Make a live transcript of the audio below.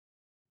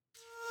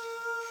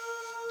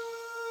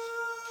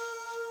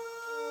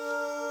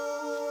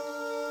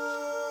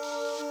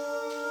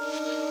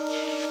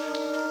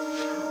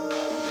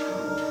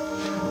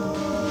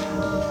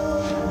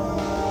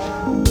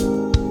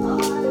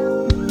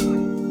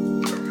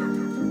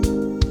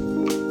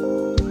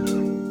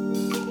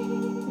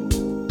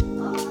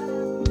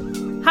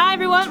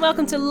everyone,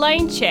 welcome to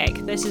Line Check.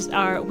 This is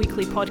our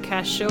weekly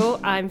podcast show.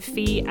 I'm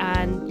Fee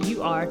and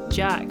you are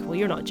Jack. Well,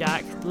 you're not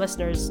Jack, the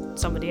listener's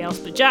somebody else,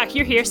 but Jack,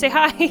 you're here, say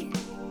hi.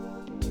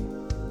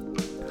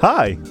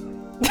 Hi.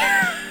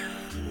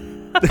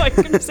 I thought you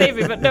were going to save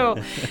me, but no.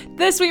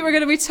 This week we're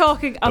going to be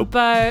talking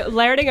about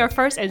learning our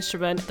first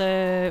instrument,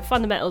 the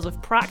fundamentals of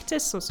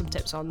practice, so some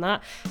tips on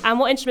that, and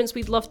what instruments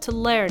we'd love to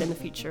learn in the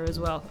future as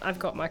well. I've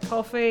got my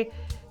coffee,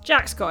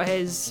 Jack's got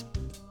his,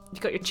 you've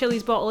got your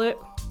Chili's bottle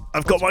out.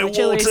 I've got my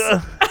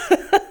water.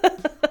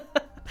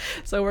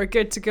 So we're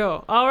good to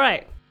go. All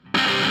right.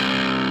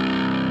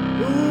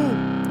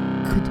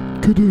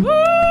 Could I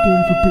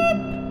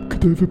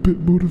have a bit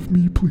more of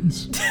me,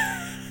 please?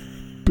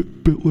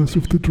 bit less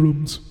of the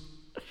drums.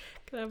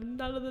 Can I have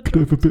none of the Could I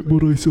have a bit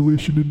more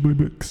isolation in my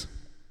mix?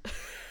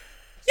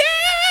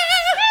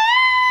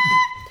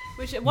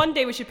 One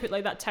day we should put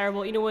like that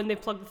terrible, you know, when they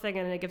plug the thing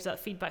in and it gives that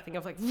feedback thing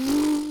of like,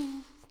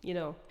 you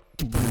know,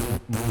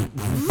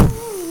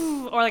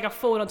 or like a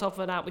phone on top of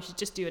an app. We should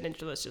just do an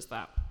intro that's just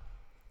that.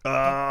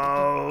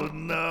 Oh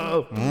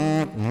no.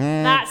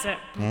 That's it.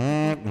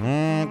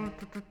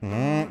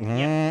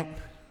 Yep.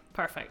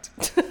 Perfect.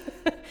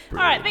 All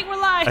right, I think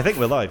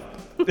we're live.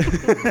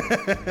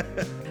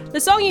 The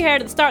song you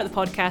heard at the start of the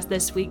podcast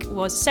this week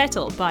was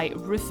Settle by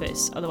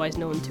Rufus, otherwise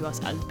known to us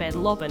as Ben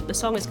Lobban. The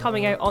song is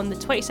coming out on the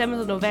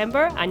 27th of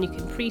November and you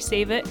can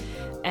pre-save it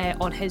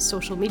on his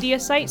social media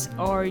sites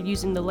or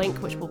using the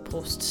link which we'll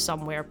post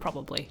somewhere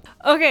probably.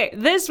 Okay,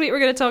 this week we're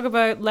going to talk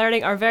about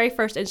learning our very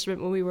first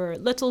instrument when we were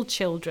little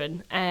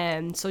children.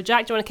 So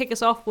Jack, do you want to kick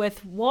us off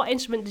with what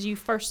instrument did you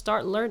first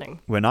start learning?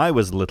 When I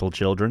was little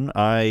children,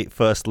 I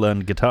first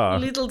learned guitar.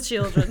 Little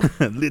children.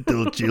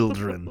 Little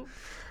children.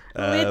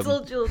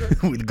 Little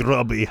children. With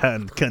grubby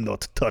hand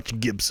cannot touch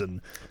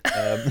Gibson.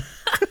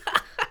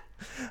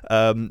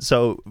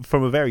 So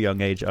from a very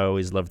young age, I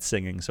always loved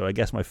singing. So I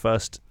guess my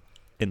first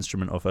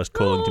instrument or first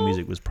calling to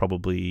music was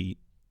probably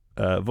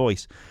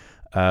voice.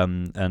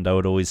 And I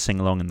would always sing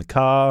along in the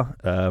car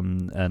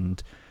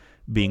and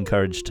be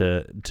encouraged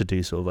to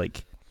do sort of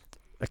like,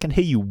 I can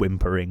hear you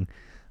whimpering.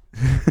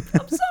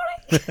 I'm sorry.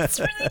 It's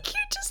really cute.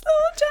 Just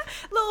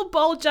little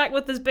bald Jack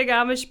with his big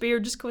Amish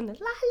beard just going la la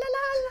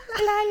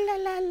la la la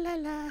la la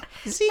la.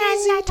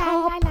 ZZ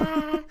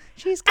Top.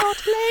 She's got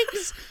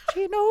legs.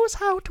 She knows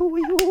how to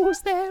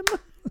use them.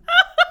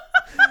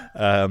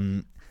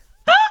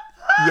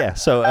 Yeah,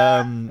 so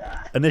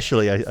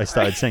initially I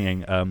started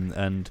singing,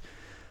 and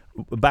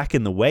back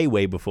in the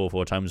way before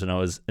 4 times when I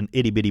was an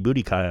itty bitty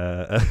booty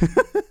I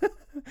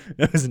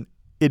was an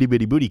itty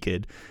bitty booty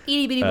kid.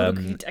 Itty bitty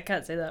booty kid. I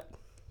can't say that.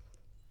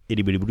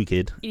 Itty bitty booty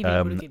kid.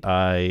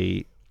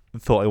 I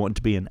thought I wanted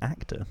to be an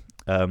actor.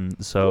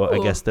 So Ooh. I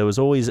guess there was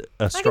always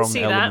a strong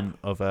element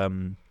that. of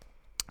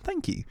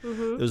thank you.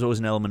 Mm-hmm. There was always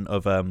an element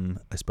of I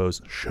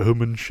suppose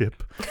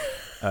showmanship.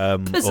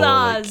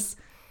 Pizzazz.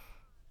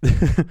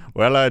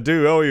 Well, I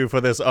do owe you for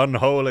this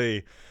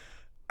unholy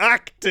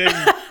acting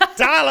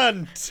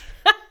talent.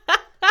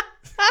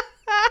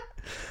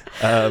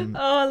 I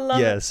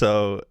love it.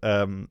 So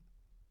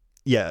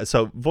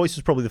voice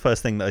was probably the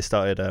first thing that I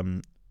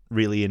started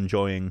really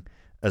enjoying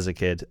as a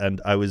kid, and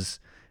I was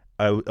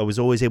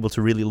always able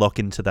to really lock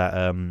into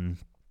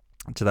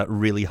that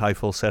really high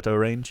falsetto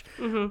range.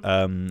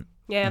 Mm-hmm.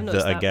 Yeah, I've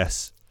noticed that. I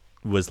guess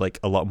was like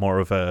a lot more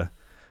of a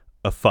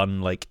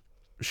fun, like,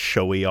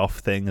 showy off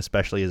thing,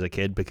 especially as a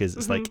kid, because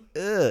it's like,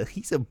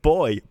 he's a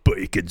boy but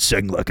he can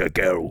sing like a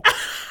girl.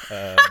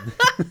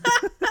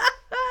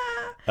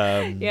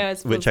 Yeah,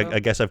 it's which I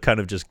guess I've kind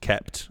of just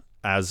kept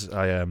as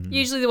I am.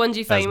 Usually the ones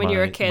you find when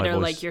you're a kid are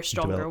like your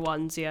stronger developed.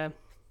 ones. Yeah,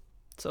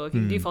 so if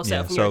you do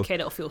falsetto when you're a kid,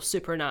 it'll feel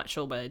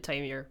supernatural by the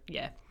time you're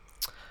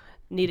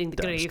needing the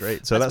grave.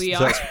 Great. So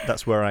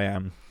that's where I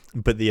am.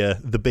 But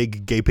the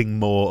big gaping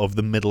maw of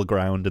the middle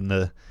ground and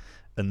the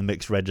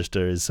mixed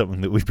register is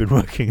something that we've been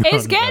working on.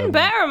 It's getting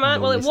better,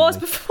 man. Well, it was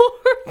before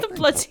the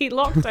bloody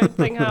lockdown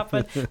thing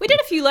happened. We did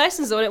a few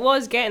lessons though, and it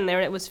was getting there,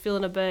 and it was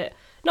feeling a bit,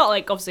 not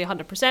like obviously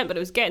 100%, but it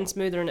was getting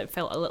smoother, and it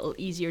felt a little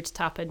easier to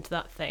tap into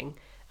that thing.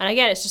 And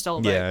again, it's just all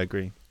about I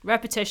agree.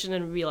 Repetition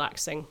and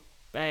relaxing.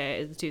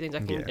 The two things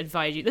I can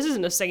advise you. This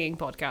isn't a singing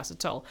podcast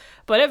at all,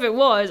 but if it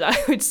was, I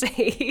would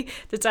say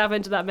to tap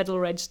into that middle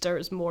register,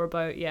 it's more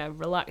about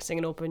relaxing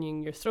and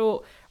opening your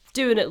throat,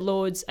 doing it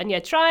loads, and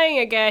trying,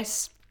 I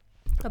guess,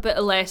 a bit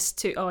less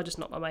to I just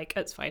knocked my mic,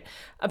 it's fine,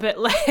 a bit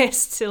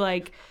less to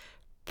like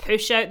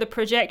push out the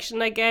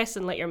projection, I guess,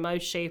 and let your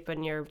mouth shape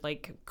and your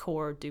like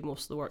core do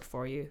most of the work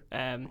for you.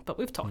 But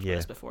we've talked about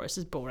this before. This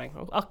is boring.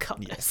 I'll cut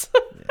this.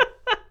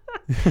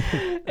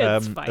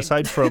 It's fine.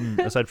 Aside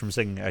from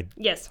singing, I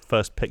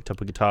first picked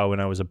up a guitar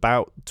when I was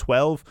about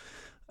 12.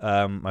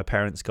 My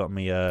parents got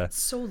me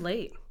so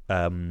late.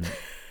 An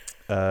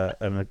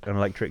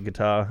electric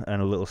guitar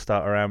and a little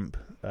starter amp.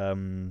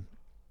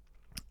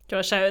 Do you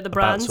want to shout out the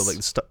brands?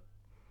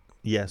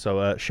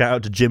 So shout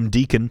out to Jim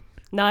Deacon.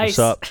 Nice. What's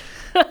up?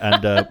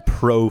 And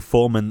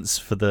Proformance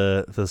for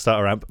the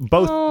starter amp.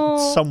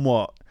 Both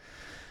somewhat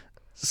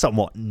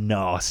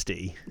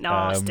nasty.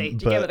 Nasty.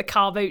 Do you get with the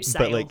carb out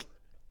style? But like,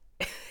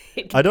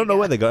 I don't know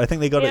where they got. I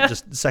think they got it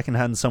just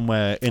secondhand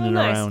somewhere in and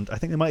nice. around. I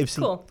think they might have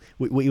seen. Cool.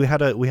 We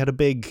had a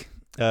big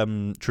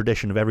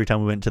tradition of every time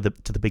we went to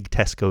the big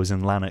Tesco's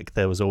in Lanark,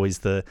 there was always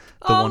the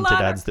wanted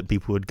Lanark. ads that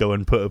people would go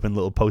and put up in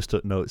little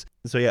post-it notes.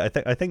 So yeah,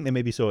 I think they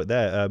maybe saw it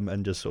there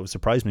and just sort of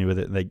surprised me with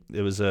it.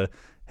 It was a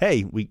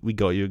hey, we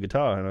got you a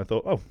guitar, and I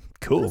thought, oh,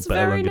 cool, That's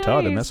better very learn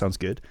guitar then. That nice. sounds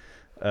good.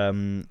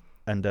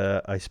 And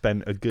I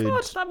spent a good.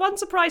 God, that one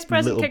surprise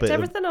present little kicked bit of-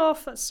 everything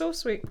off. That's so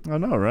sweet. I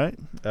know, right?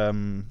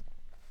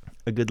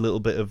 A good little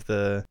bit of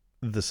the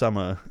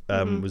summer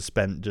was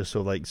spent just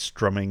sort of like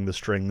strumming the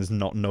strings,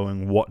 not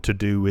knowing what to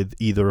do with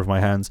either of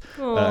my hands.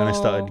 And I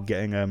started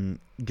getting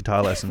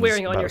guitar lessons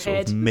Wearing it on about your sort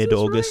head. of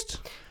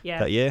mid-August Yeah.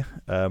 that year.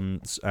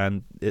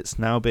 And it's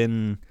now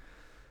been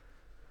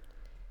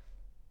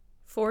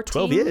 14?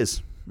 12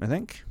 years, I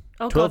think.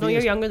 Oh 12 God, no, you're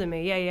years. younger than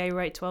me. Yeah, you're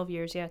right. 12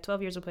 years. Yeah,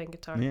 12 years of playing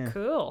guitar. Yeah.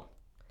 Cool.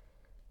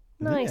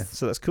 Nice. Yeah,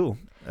 so that's cool.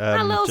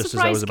 A little just as I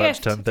surprise was about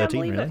gift. to turn Can't 13,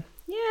 believe really. it.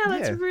 Yeah,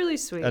 that's Yeah. really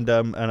sweet. And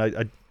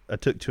I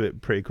took to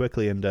it pretty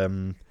quickly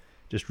and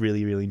just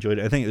really, really enjoyed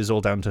it. I think it was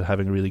all down to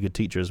having a really good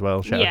teacher as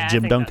well. Shout Yeah, out I to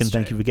Jim think Duncan. that's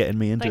Thank true. you for getting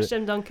me into Thanks, it.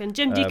 Jim Duncan.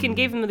 Jim Deacon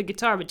gave him the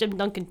guitar, but Jim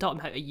Duncan taught him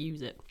how to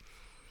use it.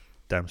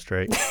 Damn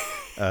straight.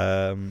 You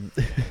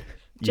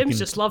Gyms can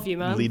just love you,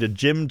 man. lead a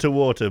gym to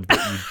water, but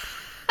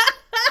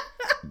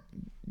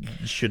you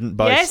shouldn't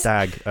buy Yes.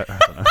 stag. I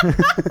don't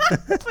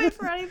know. Wait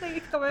for anything to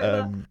come out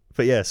of that.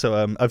 But yeah, so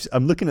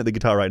I'm looking at the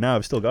guitar right now.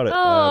 I've still got it. Oh,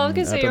 I was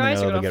going to say I your don't eyes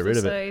think are I'll going ever off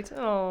get to rid the of it. side.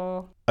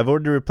 Oh. I've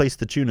already replaced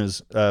the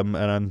tuners, and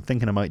I'm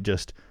thinking I might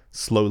just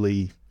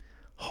slowly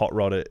hot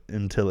rod it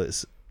until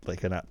it's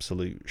like an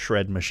absolute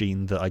shred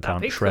machine that I That'd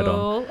can't be shred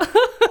on. cool.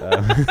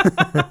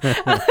 I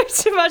like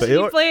to imagine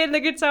you it- playing the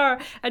guitar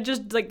and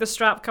just like the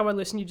strap coming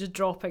loose and you just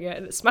dropping it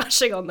and it's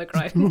smashing on the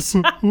ground.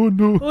 Oh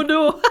no. Oh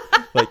no.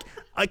 Like,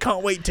 I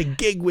can't wait to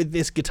gig with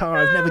this guitar.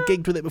 I've never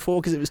gigged with it before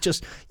because it was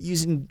just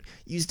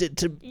used it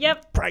to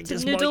Yep.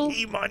 practice to my noodle.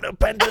 E minor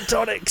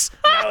pentatonics.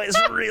 Now it's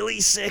really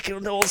sick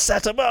and all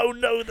set up. Oh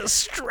no, the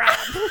strap.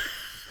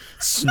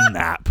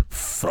 Snap.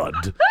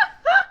 Thud.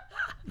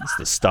 It's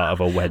the start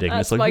of a wedding.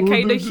 That's it's like, my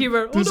kind no, of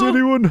humour. Oh Does no.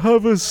 anyone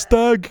have a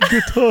stag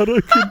guitar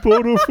I can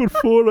borrow for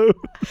 4 hours?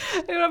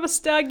 I don't have a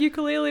stag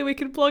ukulele we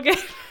can plug in.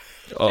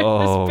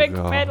 oh, this big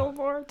God. pedal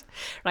board.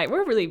 Right,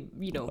 we're really,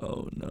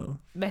 Oh no.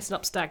 messing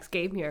up Stag's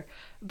game here.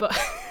 But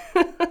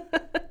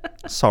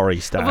Sorry,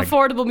 of Stag.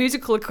 affordable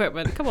musical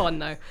equipment. Come on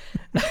now.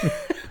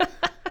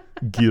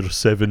 Gear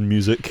 7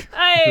 music.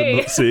 Hey!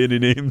 Not say any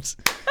names.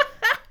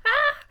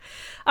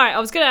 All right, I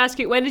was going to ask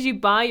you, when did you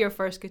buy your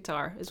first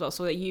guitar as well?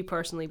 So that you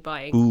personally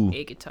buying Ooh.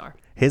 a guitar.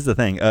 Here's the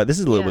thing. This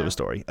is a little bit Yeah. of a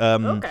story.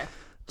 Okay.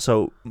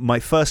 So my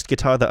first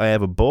guitar that I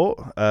ever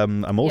bought,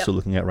 I'm also Yep.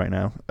 looking at right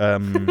now,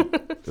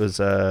 was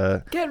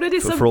Get rid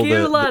of For some all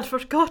gear, the- lad, for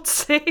God's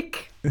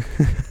sake.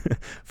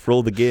 for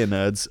all the gear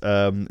nerds.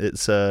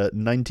 It's a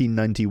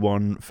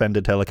 1991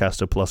 Fender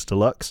Telecaster Plus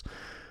Deluxe.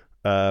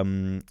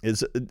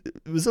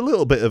 It was a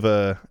little bit of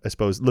a, I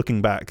suppose,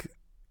 looking back,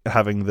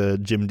 having the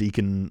Jim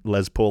Deacon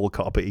Les Paul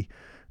copy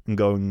and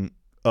going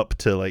up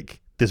to like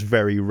this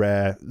very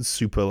rare,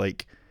 super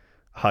like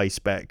high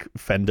spec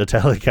Fender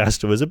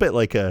Telecaster was a bit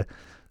like a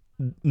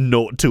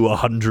 0 to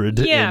 100.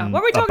 Yeah, in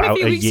what were we talking a about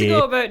few weeks year.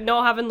 ago about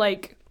not having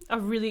like a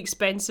really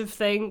expensive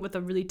thing with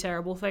a really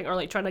terrible thing, or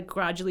like trying to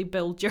gradually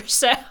build your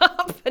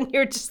setup, and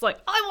you're just like,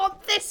 I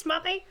want this,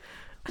 mummy.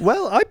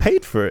 Well, I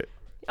paid for it.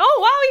 Oh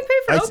wow, you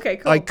paid for it. Okay,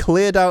 cool. I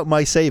cleared out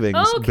my savings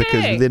because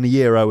Okay. within a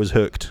year I was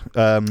hooked.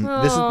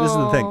 This is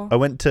the thing. Oh. I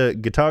went to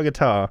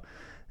Guitar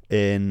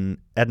in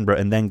Edinburgh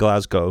and then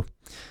Glasgow.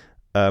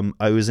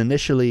 I was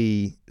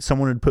initially,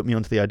 someone had put me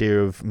onto the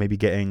idea of maybe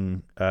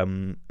getting a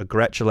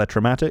Gretsch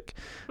Electromatic,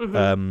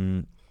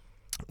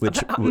 which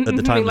at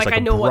the time was like like I a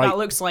know what bright. that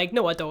looks like.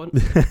 No, I don't.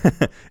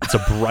 It's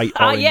a bright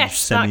orange yes,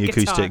 that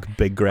semi-acoustic guitar.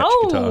 big Gretsch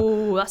guitar.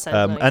 Oh, that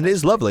sounds nice. And it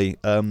is lovely.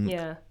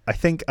 Yeah. I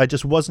think I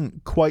just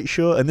wasn't quite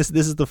sure, and this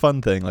is the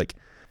fun thing. Like,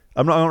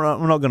 I'm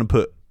not going to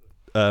put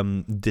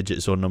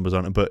digits or numbers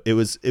on it, but it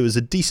was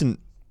a decent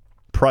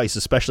price,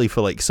 especially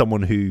for like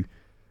someone who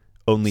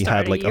only Started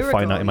had a like a year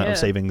finite ago, amount yeah. of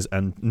savings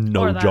and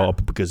Or no that.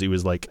 job because he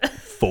was like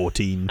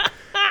 14.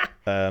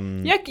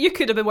 Yeah, you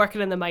could have been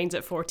working in the mines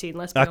at 14.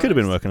 Let's be I could have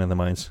been honest. working in the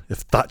mines if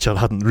Thatcher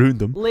hadn't ruined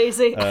them.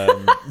 Lazy.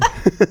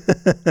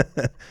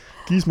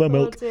 Excuse my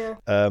milk. Oh,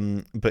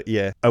 dear. But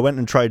yeah, I went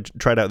and tried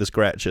out this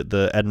Gretsch at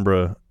the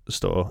Edinburgh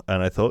store,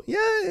 and I thought, yeah,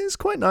 it's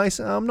quite nice.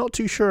 I'm not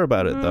too sure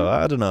about it though.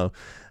 I don't know.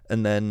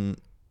 And then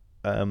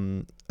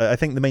I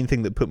think the main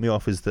thing that put me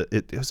off is that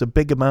it was a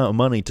big amount of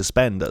money to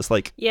spend. That's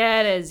like,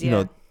 Yeah, it is. Yeah. you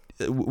know,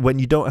 when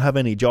you don't have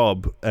any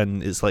job,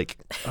 and it's like,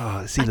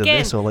 oh, it's either Again,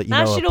 this or like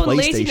that's a your own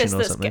laziness PlayStation or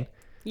that's something.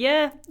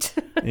 Yeah.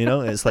 You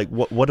know, it's like,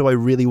 what do I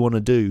really want to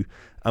do?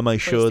 Am I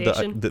sure that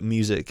PlayStation. that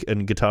music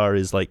and guitar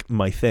is like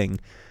my thing?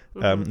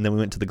 Mm-hmm. And then we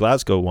went to the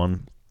Glasgow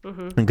one,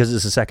 and because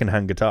it's a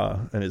second-hand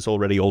guitar and it's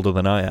already older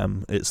than I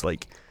am, it's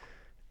like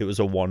it was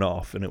a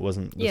one-off, and it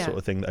wasn't the Yeah. sort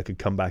of thing that I could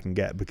come back and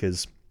get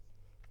because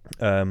Just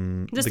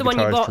the the one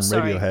you guitarist bought, from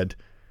sorry. Radiohead.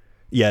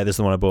 Yeah, this is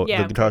the one I bought.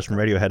 Yeah, The guitarist okay, from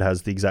Radiohead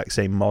has the exact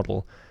same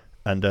model,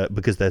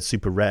 because they're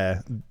super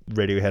rare,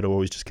 Radiohead are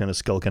always just kind of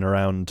skulking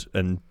around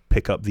and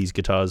pick up these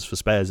guitars for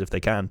spares if they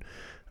can.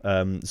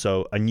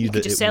 So I knew You that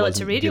could just it sell it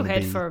wasn't to gonna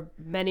Radiohead be- for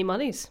many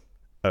monies.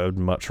 I would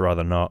much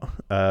rather not.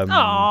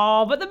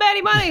 Oh, but the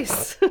many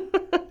monies.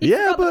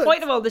 Yeah, The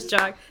point of all this,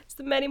 Jack. It's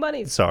the many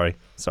monies. Sorry,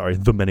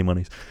 the many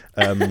monies.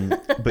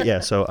 But yeah,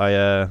 so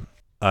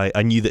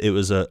I knew that it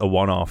was a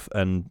one-off,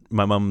 and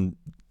my mum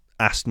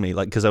asked me,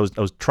 like, because I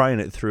was trying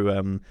it through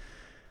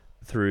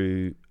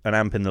an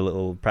amp in the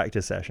little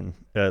practice session,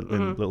 in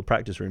the little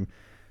practice room,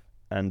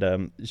 and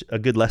a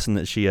good lesson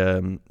that she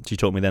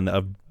taught me then that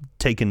I've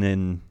taken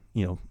in,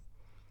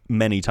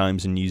 many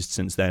times and used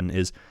since then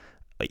is,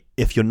 like,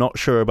 if you're not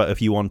sure about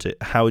if you want it,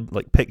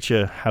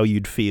 picture how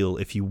you'd feel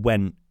if you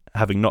went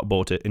having not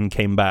bought it and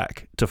came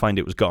back to find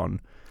it was gone.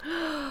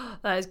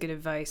 That is good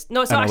advice.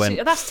 No, it's not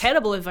actually. That's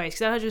terrible advice,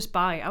 because I would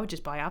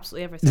just buy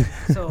absolutely everything.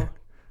 So,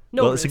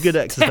 no. Well, it's a good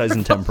exercise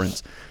in terrible.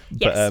 temperance.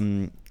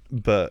 Yes.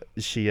 But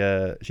she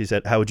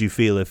said, how would you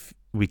feel if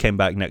we came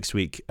back next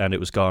week and it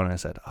was gone? And I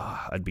said,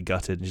 I'd be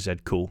gutted. And she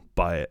said, cool,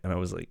 buy it. And I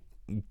was like,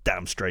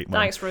 damn straight, Mum.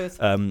 Thanks, Ruth.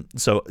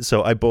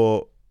 So I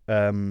bought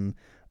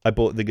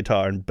the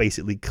guitar and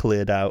basically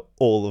cleared out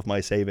all of my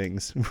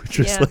savings, which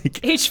was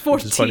age 14.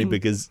 Which is funny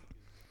because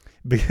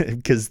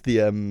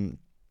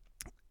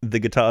the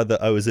guitar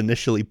that I was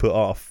initially put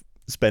off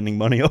spending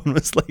money on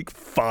was like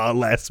far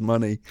less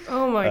money.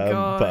 Oh my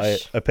gosh.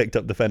 But I picked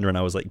up the Fender and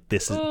I was like,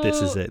 this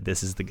is it.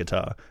 This is the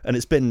guitar. And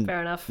it's been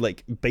fair enough.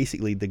 Like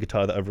basically the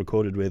guitar that I've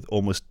recorded with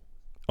almost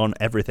on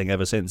everything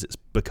ever since. It's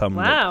become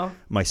like,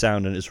 my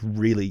sound, and it's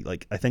really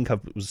like, I think I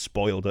was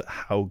spoiled at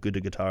how good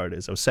a guitar it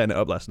is. I was setting it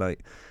up last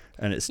night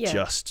and it's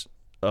just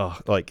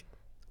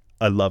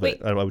I love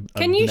it.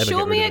 Can you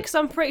show me it? Because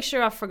I'm pretty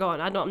sure I've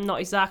forgotten. I'm not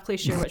exactly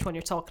sure which one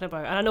you're talking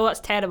about. And I know that's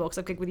terrible because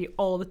I gig with you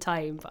all the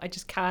time, but I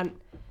just can't.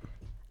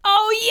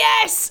 Oh,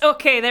 yes!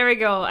 Okay, there we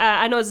go.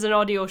 I know this is an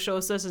audio show,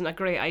 so this isn't a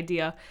great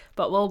idea,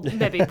 but we'll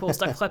maybe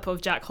post a clip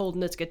of Jack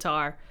holding his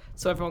guitar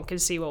so everyone can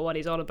see what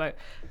he's on about.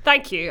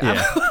 Thank you.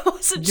 Yeah. I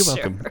wasn't You're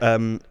sure.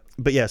 welcome.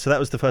 But yeah, so that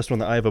was the first one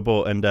that I ever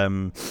bought, and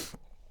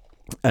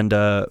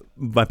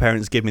my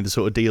parents gave me the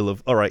sort of deal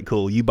of, all right,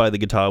 cool, you buy the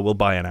guitar, we'll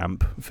buy an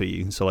amp for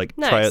you. So like,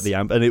 try out the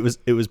amp, and it was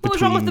between. What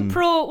was wrong with the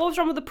Pro? What was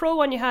wrong with the Pro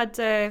one you had?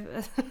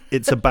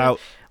 It's about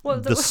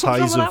the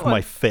size of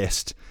my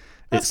fist.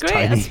 That's it's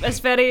great.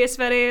 tiny. It's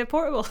very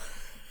portable.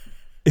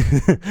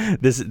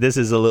 This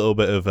is a little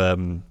bit of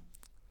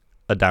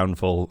a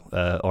downfall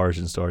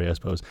origin story, I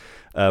suppose.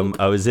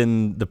 I was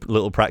in the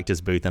little practice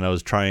booth and I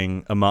was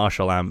trying a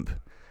Marshall amp.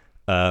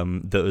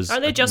 That was. Are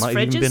they just might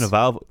fridges? have even been a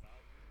Valve.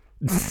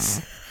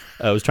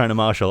 I was trying a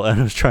Marshall and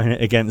I was trying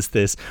it against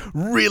this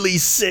really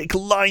sick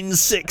Line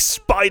 6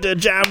 Spider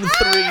Jam 3.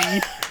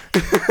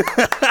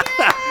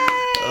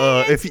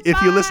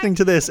 If you're listening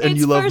to this and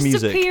you love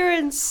music,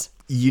 appearance.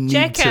 you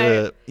need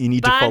to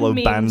follow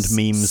Band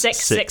Memes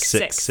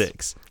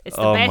 666. It's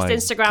the best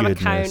Instagram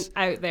account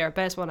out there,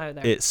 best one out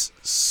there. It's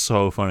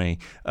so funny.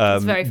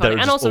 It's very funny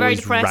and also very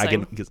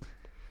depressing.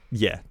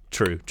 Yeah,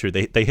 true.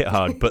 They hit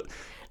hard, but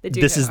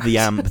this is the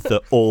amp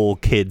that all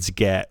kids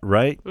get,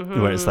 right?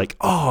 Mm-hmm. Where it's like,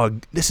 oh,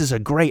 this is a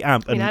great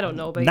amp. I mean, I don't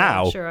know, but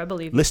now, yeah, sure, I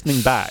believe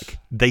listening back,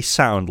 they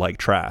sound like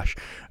trash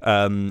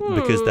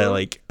because they're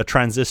like a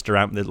transistor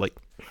amp that like.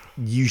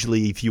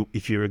 Usually if you're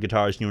a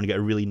guitarist and you want to get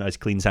a really nice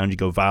clean sound, you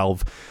go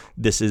Valve.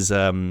 This is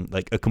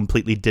like a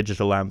completely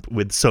digital amp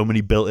with so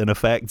many built-in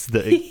effects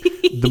that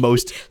the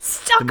most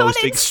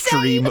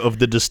extreme of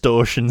the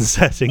distortion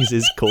settings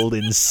is called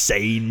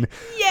insane.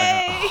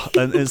 Yay!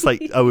 And it's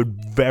like I would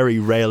very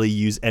rarely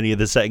use any of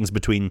the settings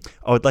between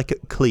I would like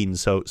it clean,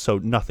 so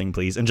nothing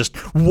please, and just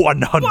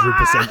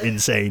 100%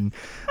 insane.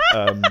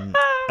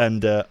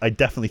 And I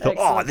definitely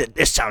thought,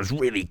 this sounds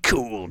really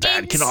cool,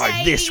 Dad. Can I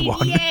have this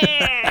one?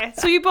 Yeah.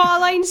 So you bought a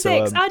Line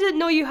 6. I didn't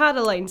know you had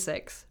a Line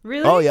 6.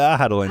 Really? Oh yeah, I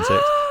had a Line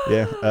 6.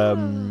 Yeah.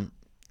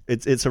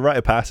 It's a rite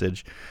of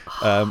passage.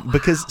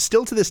 Because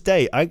still to this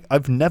day,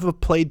 I've never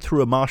played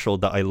through a Marshall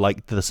that I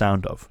liked the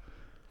sound of.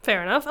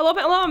 Fair enough. A lot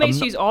of mates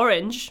use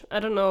Orange.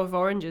 I don't know if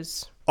Orange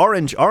is...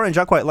 Orange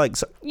I quite like.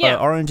 Yeah.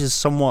 Orange is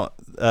somewhat...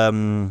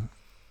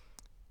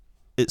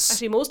 it's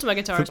actually, most of my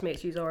guitarist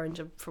mates use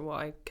Orange, from what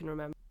I can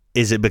remember.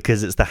 Is it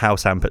because it's the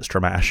house amp at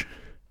Stramash?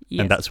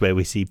 Yes. And that's where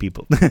we see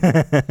people.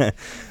 No.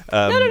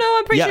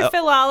 I'm pretty sure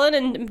Phil Allen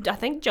and I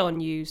think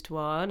John used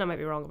one. I might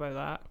be wrong about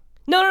that.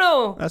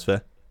 No. That's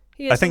fair.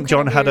 I think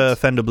John had a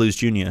Fender Blues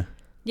Junior.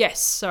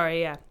 Yes.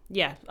 Sorry.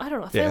 Yeah. I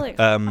don't know. I feel like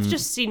I've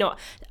just seen it.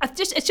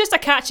 It's just a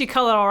catchy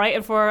color, all right.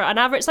 And for an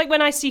average, it's like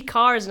when I see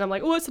cars and I'm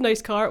like, oh, it's a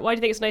nice car. Why do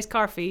you think it's a nice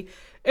car, Fee?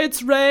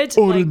 It's red.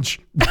 Orange.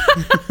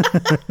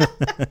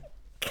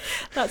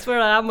 That's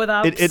where I am with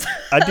amps.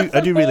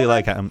 I do really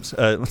like amps.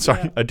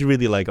 I do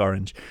really like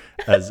Orange.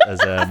 I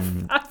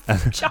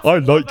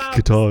like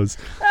guitars.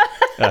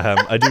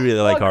 I do really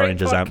like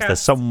Orange as amps. They're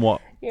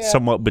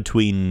somewhat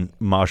between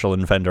Marshall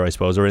and Fender, I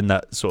suppose, or in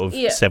that sort of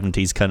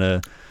 70s kind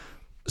of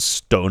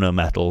stoner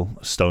metal,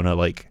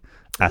 like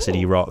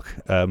acidy rock.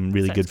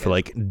 Really good for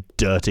like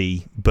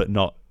dirty, but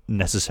not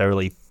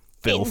necessarily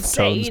filth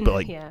tones, but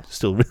like yeah.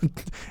 still,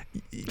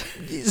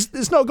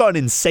 it's not got an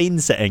insane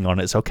setting on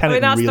it. So can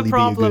it that's really the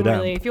problem, be a good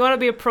really. amp? If you want to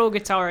be a pro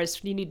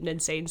guitarist, you need an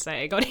insane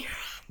setting on your.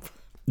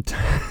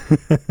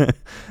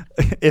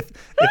 if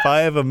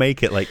I ever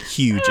make it like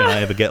huge and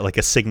I ever get like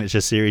a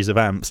signature series of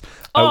amps,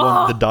 I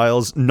want the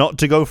dials not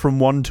to go from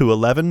 1 to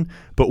 11,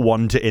 but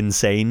 1 to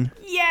insane.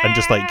 Yeah. And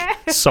just like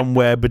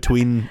somewhere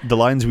between the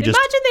lines, we Imagine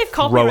they've just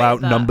throw copyrighted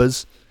out that.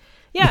 numbers.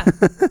 Yeah.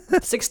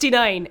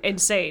 69,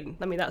 insane.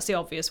 I mean, that's the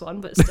obvious one,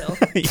 but still.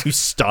 You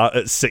start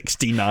at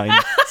 69.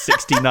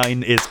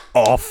 69 is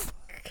off.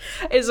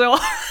 It's all.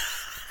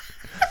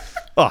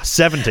 Oh,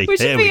 70. We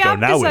should There be we go.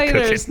 amp Now we're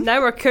designers. cooking.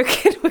 Now we're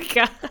cooking with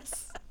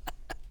gas.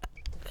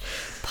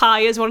 Pi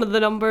is one of the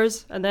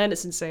numbers, and then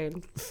it's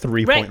insane.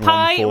 3.14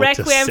 Pi, to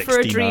Requiem 69. for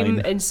a Dream,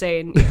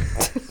 insane.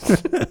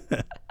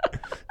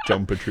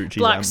 John Petrucci's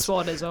Black amps.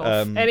 Swan is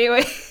off.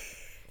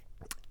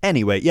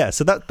 Anyway, yeah.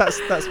 So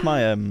that's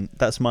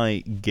my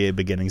gear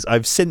beginnings.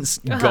 I've since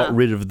got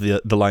rid of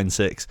the Line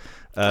 6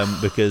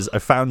 because I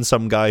found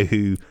some guy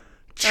who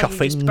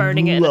chuffing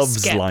burning it in a loves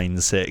skip. Line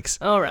 6.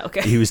 all right,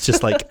 okay. He was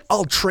just like,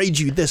 "I'll trade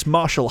you this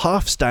Marshall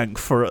half stank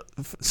for a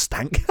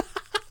stank."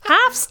 Half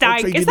I'll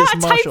stank. trade Is you that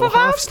this a type Marshall of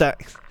half amp?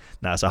 stack.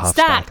 Nah, it's a half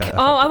Stack. stack.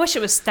 I wish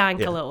it was stank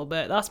Yeah. a little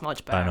bit. That's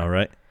much better. I know,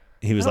 right?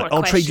 He was I like, don't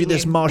wanna "I'll trade you question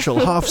this you."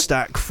 Marshall half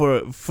stack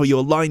for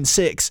your Line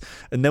 6."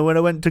 And then when I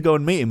went to go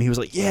and meet him, he was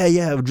like,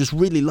 "Yeah, I just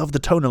really love the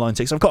tone of Line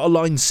 6. I've got a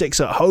Line 6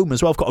 at home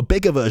as well. I've got a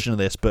bigger version of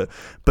this, but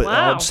Wow.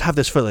 I'll just have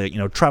this for like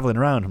traveling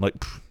around." I'm like,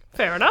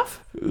 Fair enough.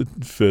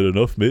 "Fair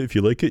enough, mate. If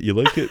you like it, you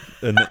like it."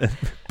 And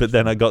but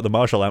then I got the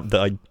Marshall amp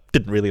that I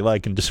didn't really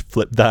like and just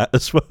flipped that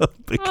as well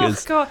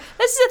because Oh god,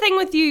 this is the thing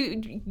with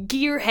you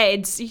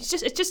gearheads.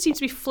 It just seems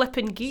to be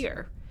flipping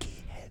gear.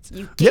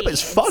 You yeah, but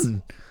it's gearheads.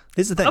 fun.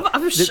 This is the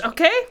thing.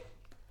 Okay.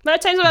 There are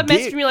times when I've Gear-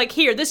 messaged me like,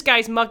 "Here, this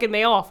guy's mugging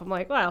me off." I'm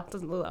like, "Well, it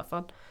doesn't look that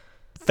fun."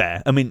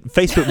 Fair. I mean,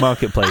 Facebook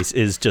Marketplace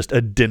is just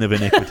a din of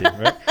iniquity,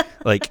 right?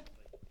 Like,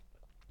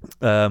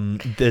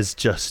 there's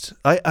just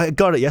I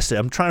got it yesterday.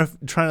 I'm trying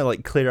to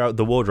like clear out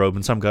the wardrobe,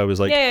 and some guy was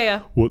like,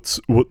 Yeah.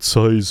 What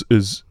size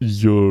is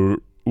your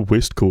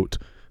waistcoat?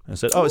 I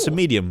said, "Oh, it's a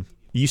medium.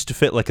 Used to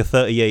fit like a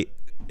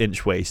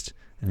 38-inch waist."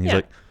 And he's Yeah.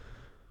 like,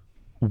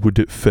 Would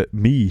it fit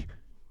me?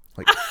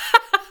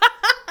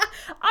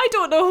 I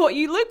don't know what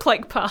you look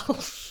like, pal.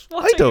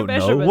 What "I are your don't know.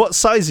 measurements? What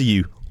size are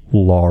you?"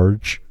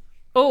 Large.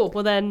 Oh,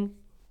 well then.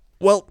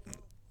 Well,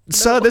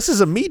 sir, this is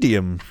a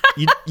medium.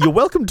 You're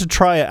welcome to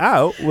try it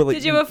out. Well, like,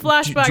 Did you have a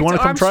flashback do you wanna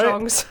to come try it?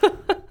 Armstrong's?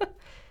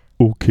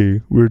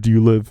 Okay, where do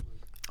you live?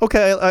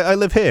 Okay, I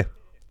live here.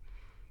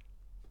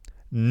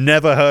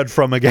 Never heard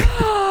from again.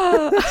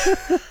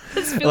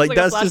 This feels Like a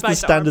that's just flashback the to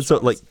standard sort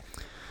of like,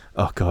 Armstrong's.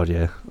 oh god,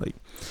 yeah. Like,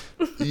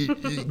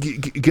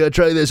 can I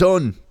try this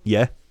on?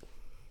 Yeah.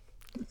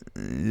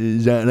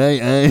 Is that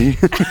right?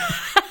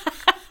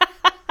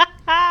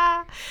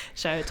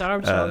 Shout out to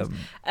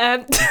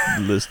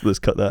Armstrong's. Let's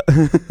cut that.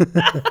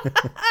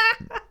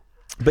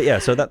 But yeah,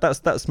 so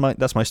that's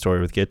my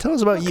story with gear. Tell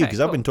us about you, Okay, because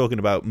I've cool. been talking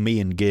about me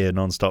and gear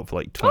nonstop for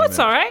like 20 Oh, minutes. it's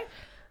all right.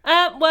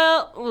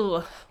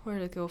 Where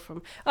did it go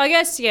from? I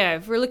guess, yeah,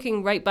 if we're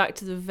looking right back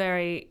to the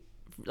very,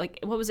 like,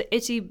 what was it?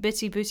 Itty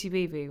Bitty Booty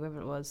Baby,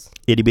 whatever it was.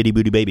 Itty bitty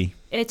booty baby.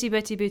 Itty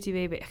Bitty Booty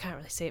Baby. I can't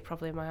really say it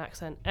properly in my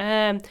accent.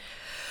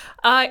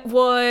 I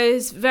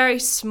was very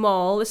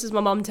small. This is my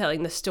mum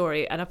telling this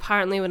story. And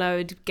apparently when I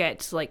would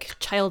get, like,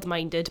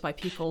 child-minded by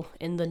people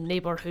in the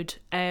neighbourhood,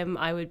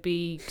 I would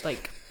be,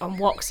 like, on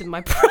walks in my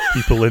prime.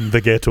 People in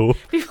the ghetto.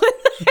 People in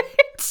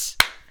the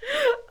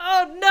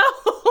Oh,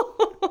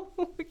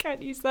 no! We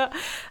can't use that.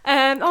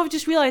 I've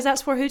just realised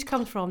that's where hood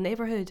comes from,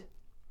 neighbourhood.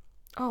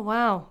 Oh,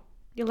 wow.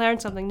 You learn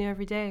something new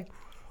every day.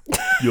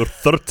 You're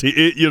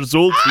 38 years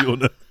old,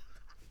 Fiona.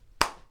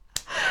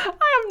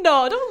 I am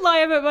not. Don't lie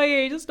about my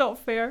age. It's not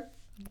fair.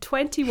 I'm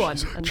 21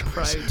 and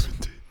proud.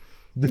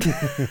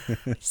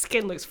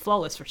 Skin looks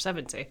flawless for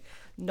 70.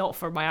 Not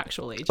for my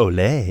actual age.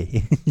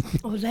 Olé.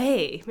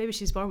 Olay. Maybe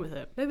she's born with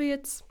it. Maybe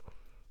it's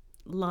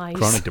lies.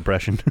 Chronic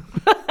depression.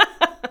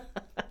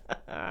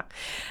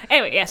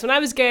 Anyway, yes, when I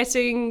was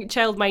getting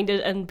child-minded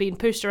and being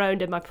pushed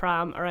around in my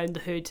pram around the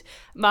hood,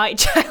 my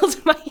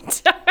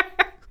child-minder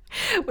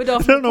would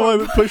often... I don't know why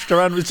we pushed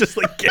around. Was just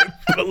like getting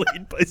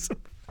bullied by some...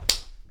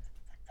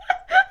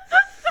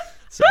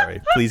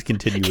 Sorry, please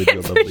continue with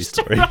your lovely pushed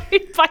story. around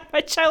by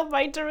my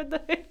childminder in the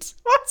hood.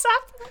 What's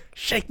happening?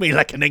 Shake me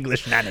like an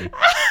English nanny.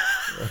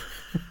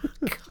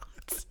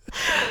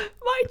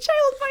 My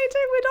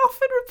childminder would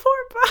often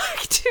report back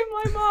to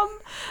my mum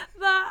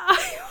that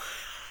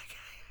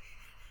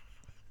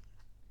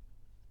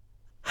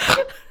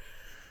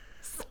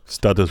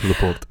Status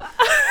report.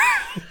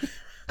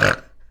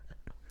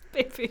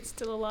 baby's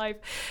still alive.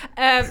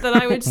 That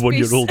I would be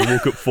 1-year-old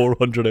woke up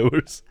 400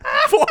 hours.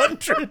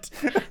 400?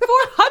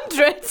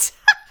 400.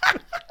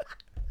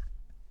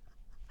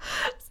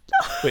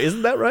 Wait,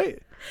 isn't that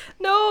right?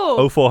 No.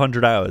 Oh,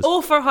 400 hours.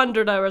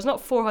 400 hours,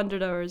 not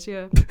 400 hours.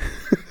 Yeah.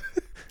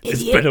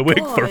 It's been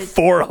awake for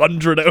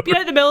 400 hours. Been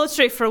out of the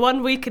military for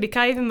 1 week and he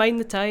can't even mind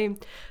the time.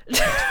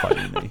 That's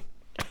funny, mate.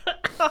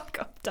 Oh,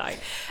 God, I'm dying.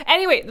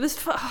 Anyway,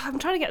 I'm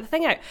trying to get the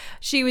thing out.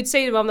 She would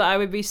say to Mum that I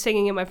would be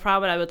singing in my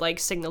pram, and I would like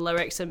sing the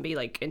lyrics and be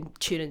like in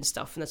tune and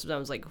stuff. And this was when I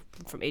was like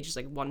from ages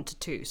like 1 to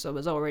 2, so I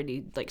was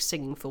already like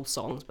singing full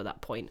songs by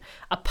that point.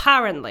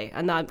 Apparently,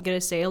 and I'm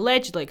gonna say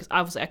allegedly because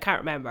obviously I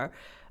can't remember,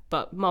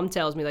 but Mum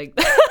tells me like,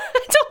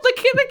 don't look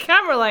at the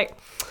camera like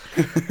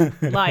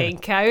lying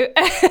cow.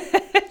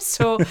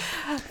 So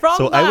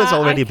I was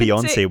already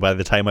Beyonce by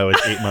the time I was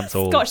 8 months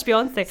old. Scotch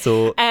Beyonce.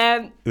 So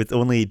it was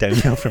only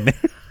downhill from there.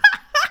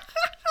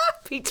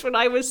 Peaked when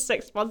I was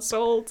 6 months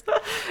old.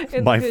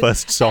 My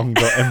first song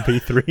got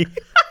MP3.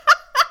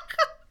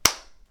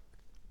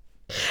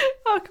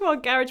 Oh, come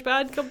on,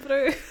 GarageBand, come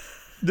through.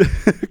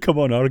 Come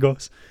on,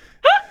 Argos.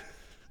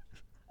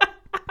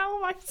 Oh,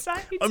 my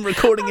side. I'm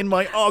recording in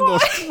my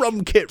Argos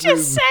drum kit room.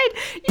 Just said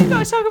you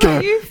got to talk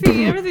about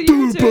Eufy, everything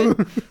you were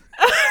doing.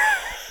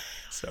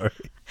 Sorry.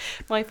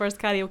 My first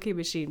karaoke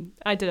machine.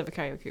 I did have a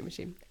karaoke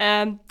machine.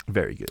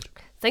 Very good.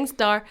 Thanks,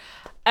 Dar.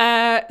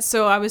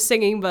 So I was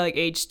singing by like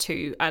age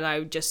 2, and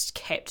I just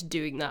kept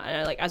doing that.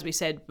 And like as we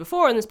said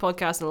before in this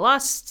podcast, in the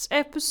last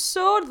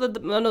episode,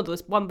 there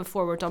was one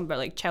before we were talking about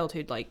like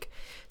childhood like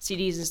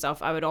CDs and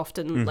stuff. I would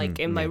often like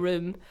in my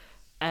room,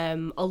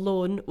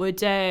 alone,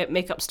 would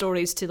make up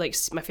stories to like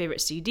my favorite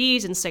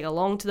CDs and sing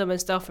along to them and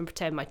stuff, and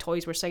pretend my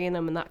toys were singing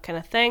them and that kind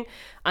of thing.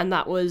 And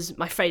that was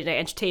my Friday night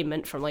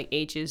entertainment from like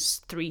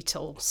ages 3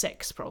 till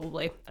 6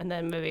 probably. And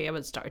then maybe I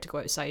would start to go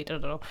outside. I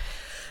don't know.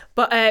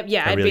 But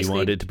yeah, I really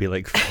wanted it to be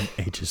like from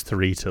ages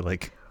 3 to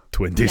like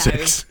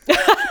 26. No.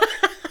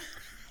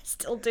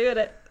 Still doing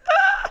it.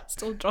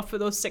 Still dropping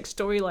those 6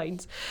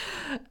 storylines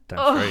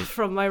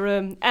from my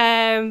room.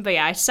 But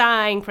yeah, I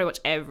sang pretty much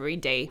every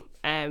day.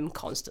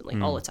 Constantly,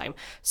 all the time.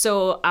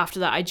 So after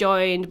that, I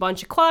joined a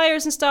bunch of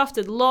choirs and stuff,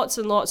 did lots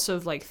and lots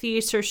of like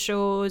theatre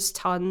shows,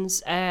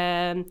 tons.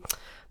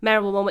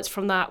 Memorable moments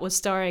from that was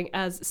starring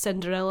as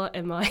Cinderella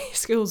in my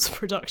school's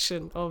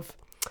production of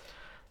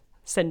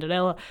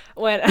Cinderella.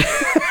 When I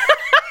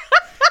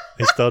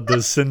starred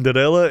as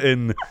Cinderella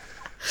in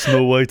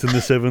Snow White and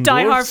the Seven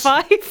Die Hard Dwarfs.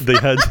 5.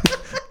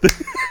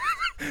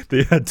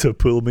 They had to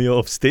pull me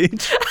off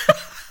stage.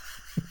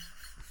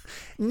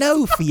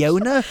 No,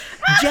 Fiona.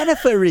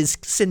 Jennifer is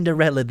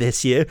Cinderella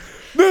this year.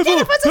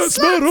 Never! That's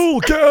not all!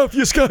 Get off,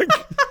 you skunk!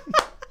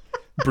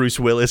 Bruce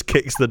Willis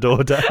kicks the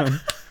door down.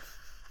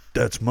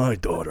 That's my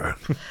daughter.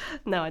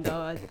 No, I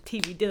know.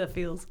 TV dinner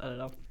feels. I don't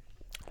know.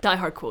 Die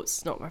Hard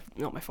quotes, not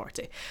my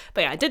forte.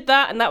 But yeah, I did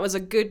that, and that was a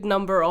good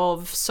number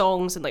of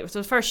songs. And like for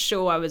the first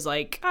show, I was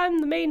like, I'm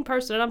the main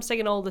person, and I'm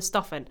singing all this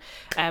stuff in.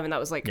 And that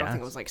was like, I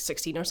think I was like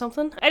 16 or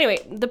something. Anyway,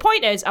 the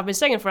point is, I've been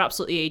singing for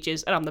absolutely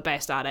ages, and I'm the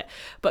best at it.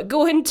 But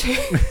going to...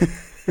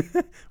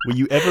 Were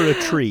you ever a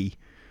tree?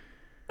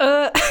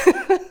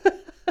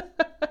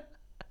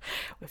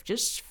 We've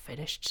just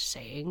finished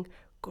saying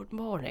good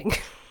morning.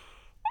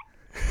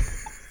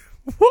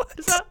 What?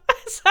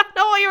 Is that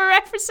not what you were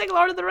referencing,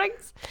 Lord of the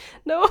Rings?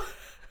 No?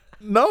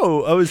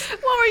 No, I was...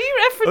 What were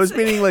you referencing? I was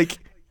meaning like,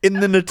 in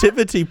the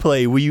nativity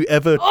play, were you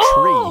ever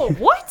Oh, tree?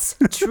 what?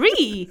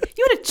 Tree?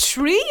 You had a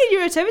tree in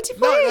your nativity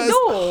play?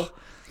 No.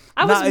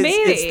 I was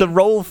Mary. It's the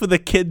role for the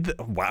kid...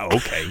 Wow,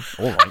 okay.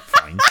 All right,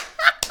 fine.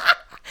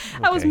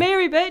 I was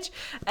Mary, bitch.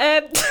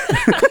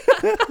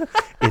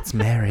 It's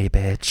Mary,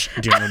 bitch.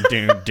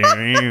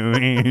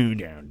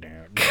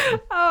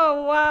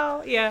 Oh,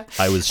 wow. Yeah.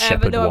 I was but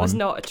Shepherd no, One. it was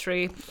not a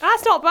tree.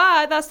 That's not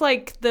bad. That's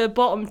like the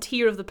bottom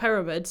tier of the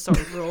pyramid sort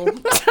of role.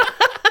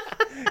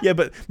 Yeah,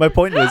 but my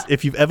point was,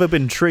 if you've ever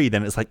been tree,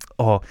 then it's like,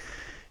 oh,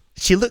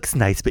 she looks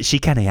nice, but she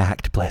can't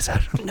act, bless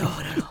her. No.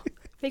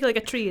 Make like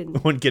a tree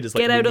and One kid is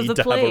like, get out we of need the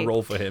to have play. a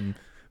role for him,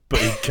 but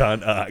he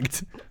can't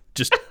act.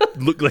 Just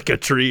look like a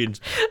tree. And...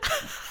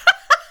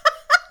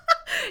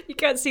 You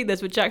can't see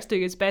this, but Jack's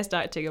doing his best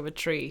acting of a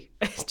tree.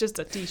 It's just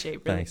a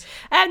T-shape, really. Thanks.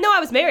 No, I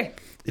was Mary.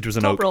 It was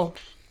an Top oak. role.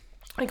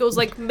 It goes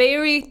like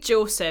Mary,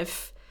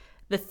 Joseph,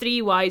 the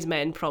 3 wise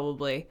men,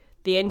 probably,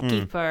 the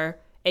innkeeper,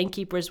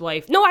 innkeeper's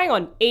wife. No, hang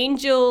on.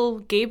 Angel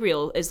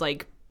Gabriel is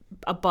like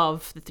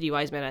above the 3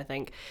 wise men, I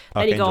think.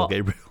 Then you Archangel got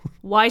Gabriel.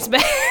 wise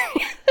men,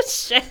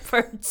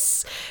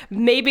 shepherds,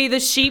 maybe the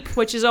sheep,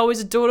 which is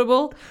always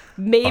adorable.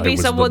 I Maybe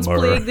was the someone's myrrh.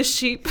 playing the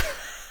sheep.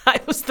 I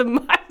was the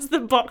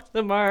buck,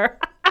 the myrrh.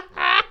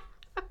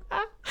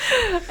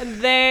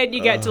 And then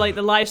you get to like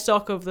the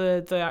livestock of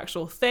the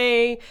actual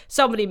thing.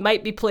 Somebody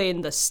might be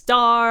playing the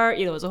star.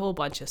 You know, there's a whole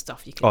bunch of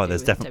stuff you can do.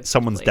 There's with definitely nativity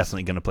someone's plays.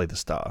 definitely going to play the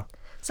star,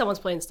 Someone's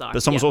playing star.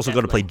 but someone's Yeah, also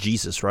got to play definitely.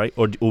 Jesus, right?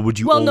 Or would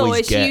you Well, always no,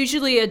 it's get?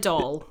 usually a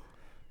doll.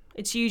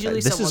 It's usually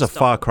This is someone's a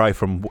far doll. cry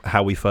from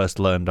how we first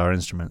learned our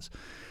instruments.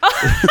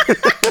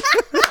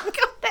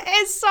 It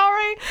is,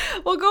 sorry.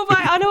 We'll go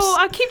back. I know.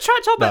 I keep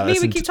trying to talk about me.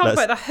 that's We keep talking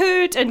that's- about the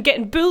hood and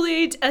getting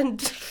bullied and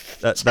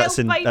That's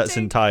fighting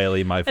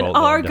entirely my and fault. that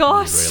I'm definitely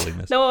Argos.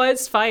 derailing this. No,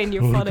 it's fine.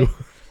 You're funny.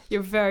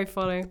 You're very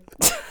funny.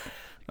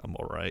 I'm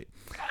all right.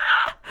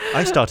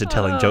 I started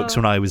telling jokes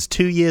when I was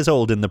 2 years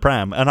old in the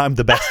pram, and I'm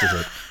the best at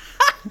it.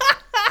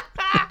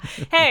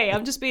 Hey,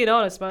 I'm just being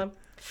honest, man.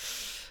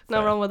 No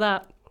Fair. wrong with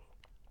that.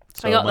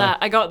 So I got am I. that.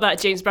 I got that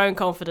James Brown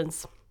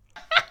confidence.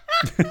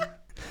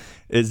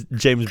 Is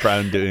James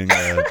Brown doing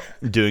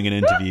an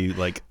interview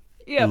like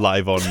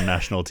live on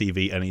national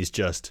TV, and he's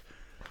just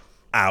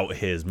out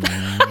his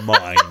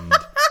mind.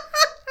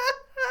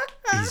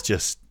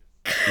 He's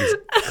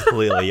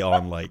clearly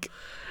on like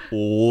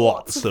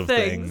lots of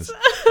things.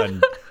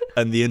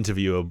 And the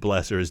interviewer,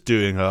 bless her, is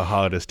doing her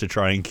hardest to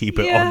try and keep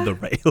it on the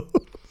rails.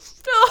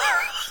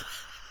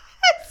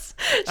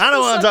 I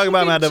don't want to talk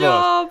about my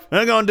divorce.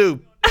 I'm going to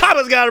do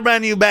Papa's got a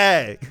brand new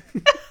bag.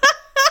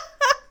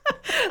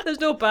 There's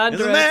no band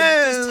director,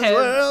 just him.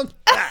 World.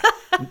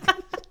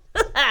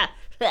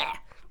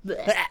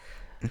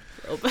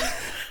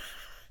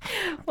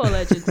 What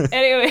legend.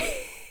 Anyway,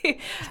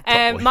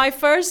 my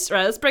first,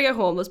 right, let's bring it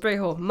home.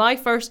 My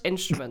first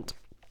instrument,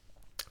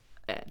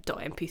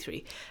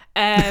 .mp3.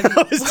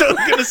 I was still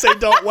going to say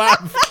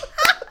 .wav.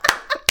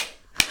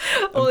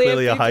 I'm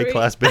clearly a high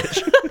class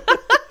bitch.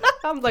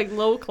 I'm like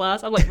low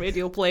class. I'm like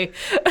radio play.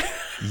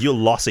 You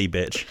lossy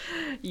bitch.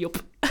 Yup.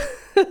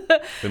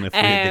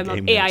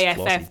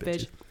 AIFF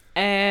bitch.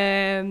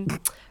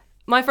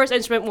 My first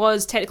instrument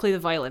was technically the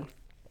violin.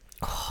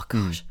 Oh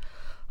gosh,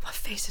 my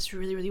face is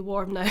really, really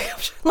warm now. I'm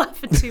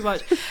laughing too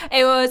much.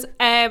 It was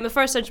the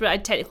first instrument I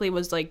technically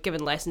was like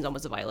given lessons on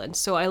was the violin.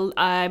 So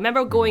I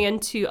remember going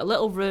into a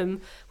little room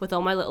with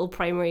all my little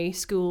primary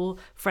school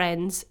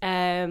friends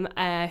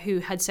who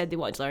had said they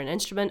wanted to learn an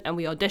instrument, and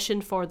we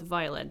auditioned for the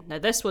violin. Now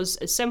this was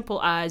as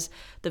simple as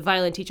the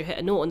violin teacher hit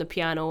a note on the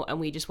piano and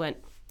we just went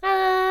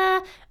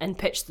and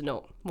pitched the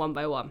note one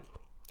by one.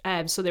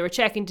 So they were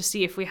checking to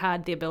see if we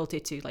had the ability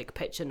to like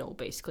pitch a note,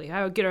 basically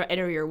how good our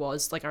inner ear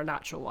was, like our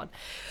natural one.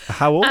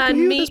 How old were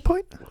you at this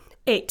point?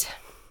 8.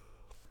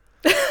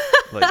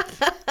 Like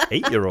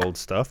 8-year-old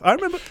stuff. I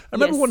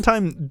remember one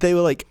time they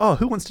were like, "Oh,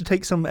 who wants to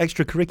take some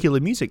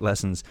extracurricular music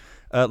lessons?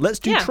 Let's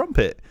do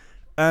trumpet."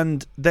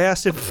 And they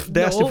asked if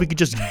we could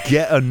just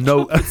get a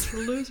note. Trumpets for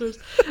losers.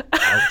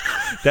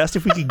 They asked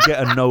if we could get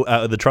a note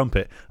out of the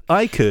trumpet.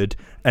 I could,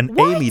 and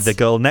Amy, the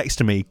girl next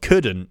to me,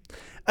 couldn't.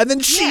 And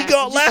then she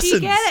got lessons. She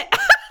get it?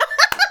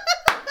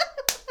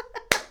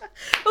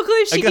 Well,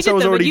 clearly I guess I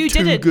was already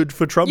too good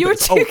for trumpet. You were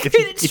too good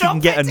if you can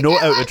get a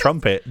note out of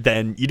trumpet,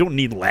 then you don't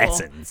need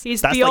lessons.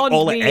 He's That's beyond like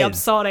all me. it is. I'm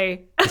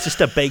sorry. It's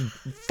just a big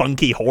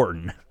funky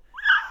horn.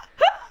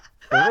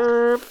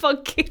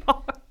 Funky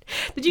horn.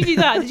 Did you do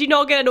that? Did you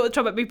not get a note of the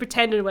trumpet? We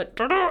pretended and went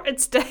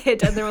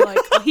instead, and they were like,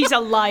 "Oh, he's a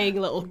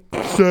lying little."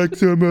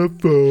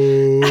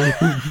 Saxophone,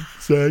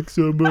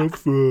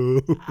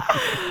 saxophone.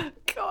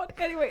 God.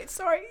 Anyway,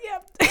 sorry. Yeah,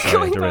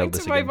 going back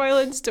to my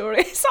violin story.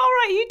 It's all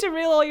right. You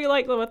derail all you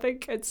like, though. I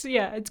think it's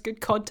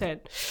good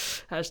content.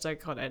 #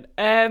 content.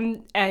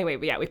 Anyway,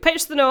 but yeah, we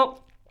pitched the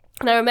note.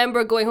 And I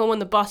remember going home on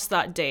the bus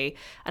that day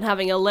and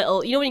having a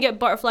little, you know, when you get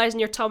butterflies in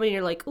your tummy and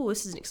you're like, oh,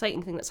 this is an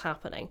exciting thing that's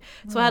happening.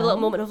 So I had a little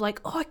moment of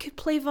like, oh, I could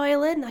play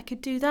violin. I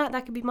could do that.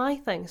 That could be my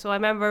thing. So I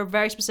remember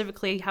very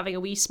specifically having a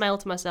wee smile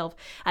to myself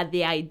at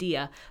the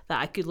idea that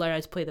I could learn how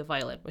to play the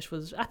violin, which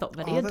was, I thought,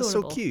 very adorable. That's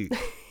so cute.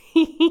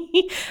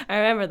 I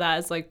remember that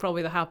as like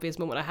probably the happiest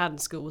moment I had in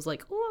school was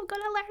like, oh, I'm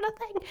gonna learn a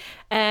thing.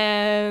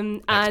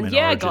 And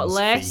yeah, I got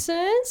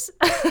lessons.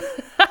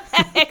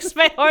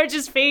 X-Men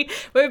Origins fee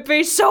would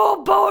be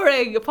so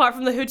boring apart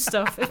from the hood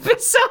stuff. It'd be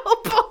so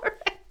boring.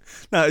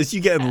 No, it's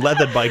you getting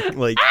leathered by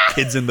like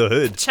kids in the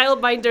hood.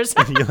 Childminders.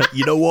 And you're like,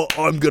 you know what?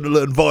 I'm gonna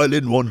learn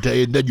violin one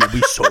day, and then you'll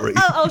be sorry.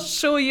 I'll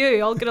show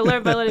you. I'm gonna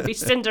learn violin and be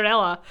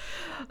Cinderella.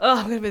 Oh,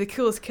 I'm gonna be the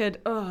coolest kid.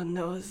 Oh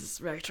no, this is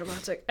very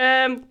traumatic.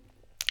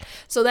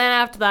 So then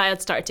after that,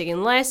 I'd started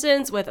taking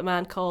lessons with a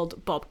man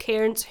called Bob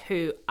Cairns,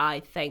 who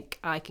I think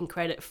I can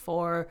credit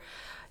for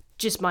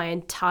just my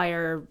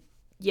entire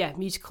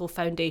musical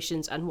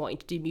foundations and wanting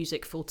to do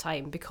music full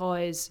time,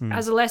 because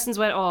as the lessons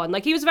went on,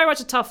 like, he was very much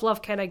a tough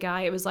love kind of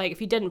guy. It was like, if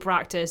you didn't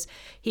practice,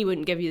 he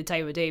wouldn't give you the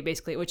time of day,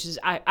 basically, which is,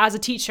 as a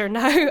teacher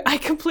now, I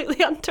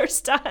completely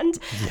understand.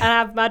 And I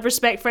have mad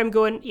respect for him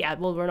going, yeah,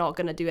 well, we're not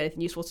going to do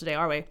anything useful today,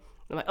 are we?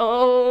 I'm like,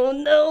 oh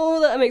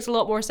no, that makes a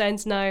lot more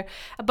sense now.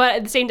 But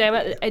at the same time,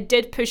 it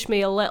did push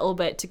me a little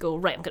bit to go,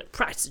 right, I'm going to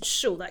practice and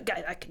show that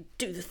guy that I can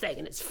do the thing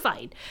and it's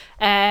fine.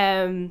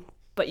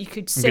 But you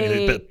could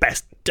say... the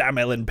best damn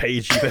Ellen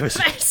Page you've ever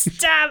seen. Best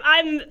damn,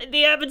 I'm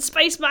the urban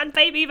spaceman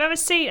baby you've ever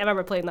seen. I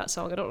remember playing that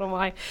song, I don't know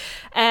why.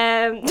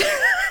 And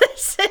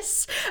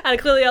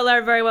clearly I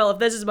learned very well if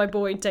this is my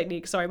bowing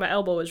technique. Sorry, my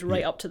elbow is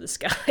right up to the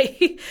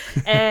sky.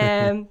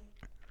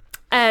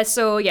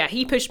 So yeah,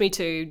 he pushed me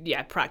to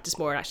practice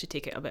more and actually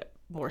take it a bit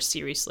more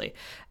seriously.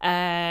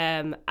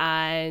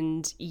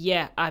 And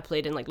yeah, I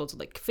played in like loads of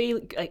like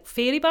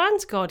fairy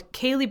bands,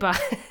 Cayley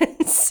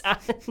bands, and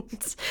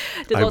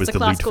did lots of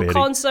classical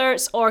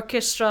concerts,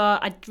 orchestra.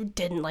 I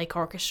didn't like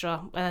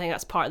orchestra, and I think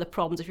that's part of the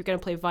problems. If you're going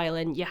to play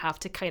violin, you have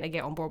to kind of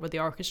get on board with the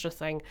orchestra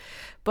thing.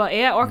 But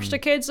yeah, orchestra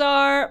kids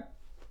are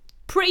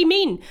pretty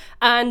mean,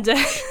 and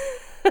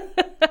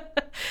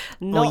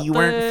you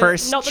weren't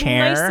first not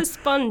chair. The nicest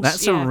sponge.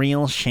 That's a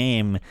real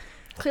shame.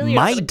 Clearly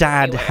my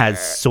dad has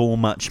so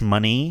much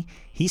money.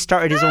 He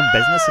started his own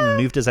business and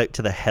moved us out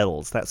to the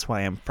hills. That's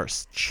why I'm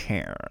first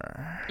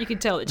chair. You can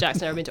tell that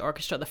Jack's never been to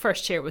orchestra. The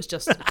first chair was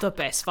just the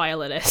best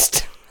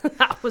violinist.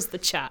 That was the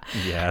chat.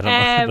 Yeah, I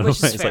don't know. Which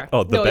is It's fair. like,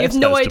 oh, the no, you have best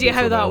no has to idea be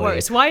how from that LA.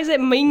 works. Why is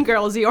it Mean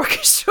Girls, the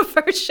orchestra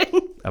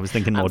version? I was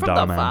thinking more I'm from the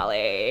Darman.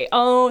 Valley.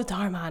 Oh,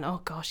 Darman.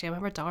 Oh, gosh, yeah, I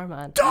remember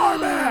Darman.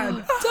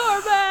 Darman!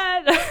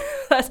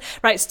 That's,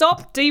 right,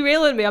 stop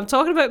derailing me. I'm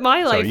talking about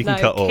my life you now.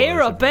 can cut all Care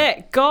this a if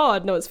bit.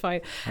 God, no, it's fine.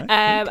 Okay.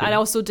 And I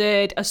also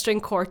did a string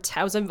quartet.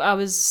 I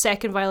was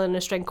second violin in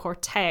a string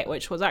quartet,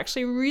 which was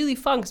actually really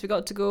fun because we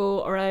got to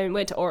go around,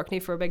 went to Orkney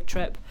for a big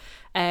trip.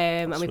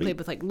 And we played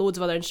with like loads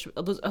of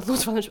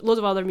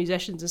other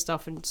musicians and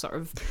stuff, and sort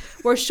of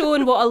were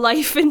shown what a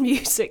life in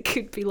music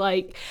could be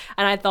like.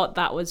 And I thought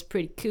that was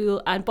pretty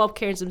cool. And Bob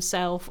Cairns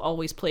himself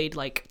always played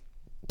like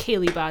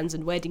Ceilidh bands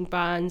and wedding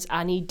bands,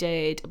 and he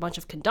did a bunch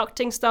of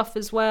conducting stuff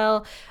as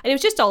well, and he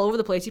was just all over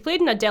the place. He played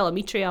in a Della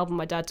Mitre album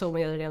my dad told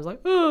me the other day. I was like,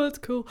 oh, that's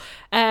cool.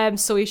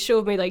 So he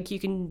showed me like you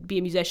can be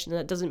a musician and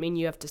that doesn't mean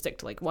you have to stick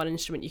to like one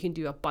instrument. You can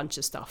do a bunch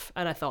of stuff,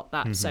 and I thought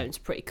that sounds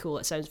pretty cool.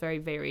 It sounds very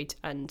varied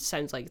and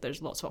sounds like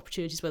there's lots of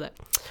opportunities with it.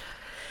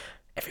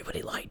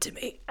 Everybody lied to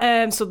me.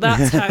 So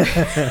that's how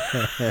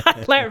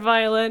I learned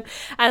violin.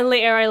 And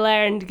later I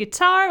learned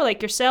guitar,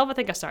 like yourself. I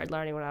think I started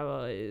learning when I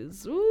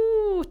was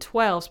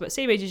 12, so about the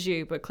same age as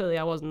you, but clearly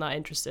I wasn't that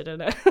interested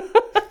in it.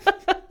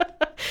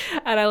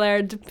 And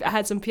I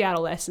had some piano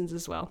lessons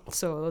as well.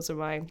 So those are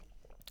my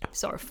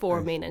sort of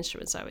four main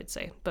instruments, I would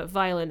say. But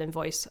violin and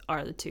voice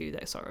are the two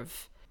that sort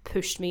of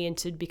pushed me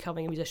into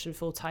becoming a musician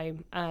full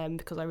time,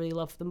 because I really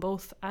love them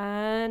both,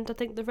 and I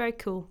think they're very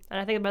cool. And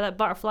I think about that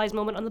butterflies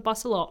moment on the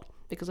bus a lot,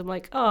 because I'm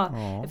like,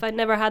 if I'd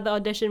never had the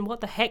audition,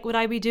 what the heck would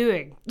I be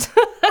doing?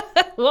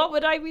 What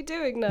would I be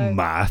doing now?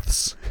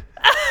 Maths.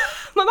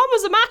 My mum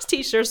was a maths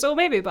teacher, so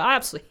maybe, but I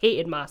absolutely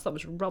hated maths. That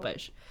was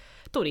rubbish.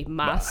 Don't need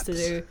maths to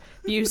do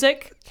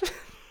music.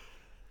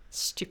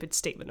 Stupid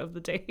statement of the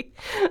day.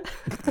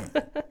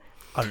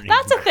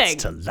 That's a thing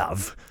to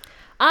love.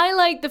 I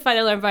like the fact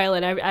I learned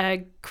violin.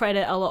 I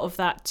credit a lot of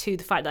that to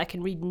the fact that I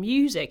can read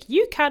music.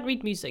 You can't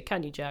read music,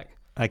 can you, Jack?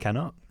 I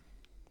cannot.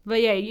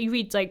 But yeah, you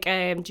read like,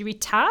 do you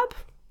read tab?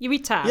 You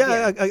read tab.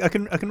 Yeah. I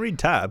can read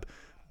tab,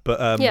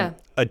 but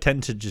I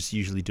tend to just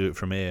usually do it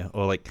from ear,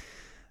 or like,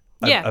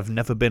 I've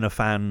never been a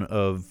fan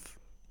of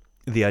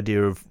the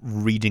idea of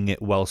reading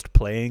it whilst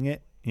playing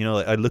it. You know,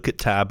 like I look at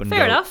tab and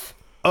Fair enough.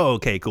 Oh,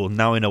 okay, cool.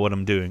 Now I know what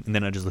I'm doing, and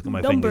then I just look at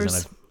my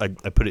fingers and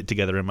I put it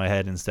together in my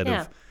head instead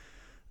of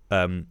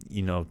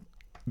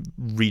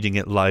reading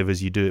it live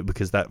as you do it,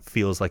 because that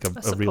feels like a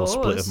real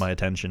split of my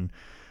attention.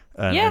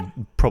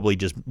 And probably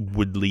just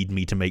would lead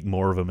me to make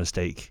more of a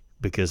mistake,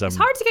 because it's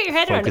hard to get your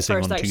head around at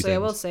first, actually, things. I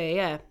will say.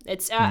 Yeah,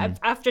 it's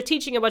after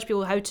teaching a bunch of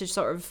people how to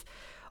sort of,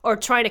 or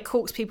trying to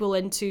coax people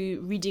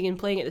into reading and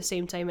playing at the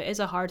same time, it is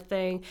a hard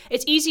thing.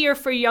 It's easier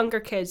for younger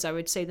kids, I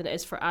would say, than it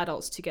is for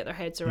adults to get their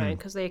heads around,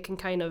 because they can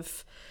kind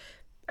of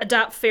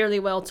adapt fairly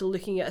well to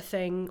looking at a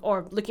thing,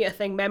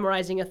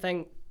 memorizing a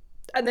thing,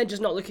 and then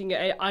just not looking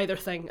at either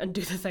thing and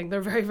do the thing.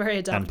 They're very, very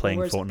adaptable. And playing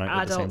Fortnite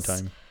at the same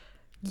time.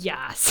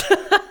 Yes.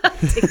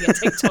 Taking a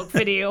TikTok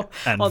video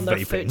on their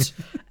foot.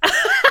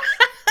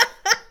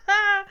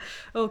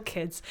 Oh,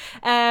 kids.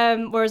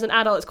 Whereas an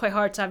adult, it's quite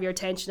hard to have your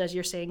attention, as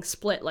you're saying,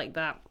 split like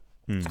that.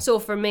 So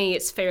for me,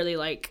 it's fairly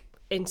like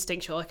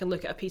instinctual. I can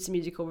look at a piece of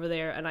music over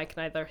there and I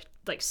can either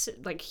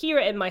like hear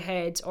it in my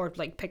head or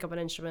like pick up an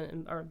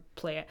instrument or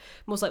play it.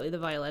 Most likely the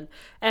violin.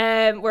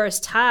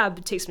 Whereas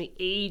tab takes me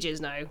ages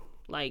now,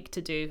 like,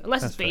 to do,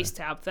 unless it's bass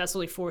tab. That's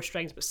only 4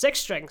 strings, but 6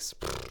 strings.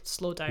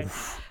 Slow down.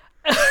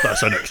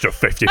 That's an extra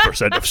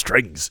 50% of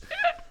strings.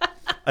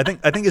 I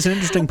think it's an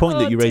interesting point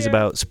that you raise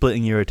about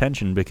splitting your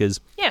attention, because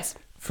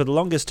for the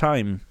longest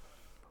time,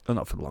 well,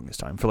 not for the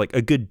longest time, for like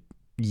a good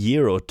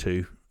year or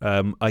two,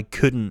 I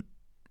couldn't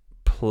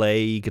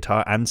play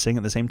guitar and sing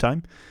at the same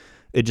time.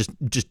 It just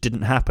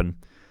didn't happen.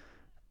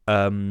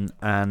 And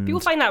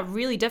people find that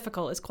really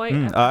difficult. It's quite.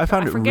 I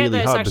found it really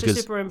that hard it's actually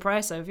because super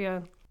impressive.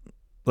 Yeah.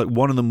 Like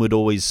one of them would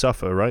always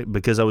suffer, right?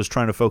 Because I was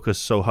trying to focus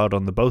so hard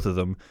on the both of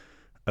them.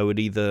 I would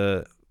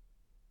either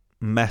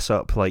mess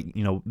up, like,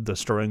 you know, the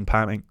strumming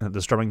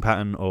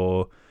pattern,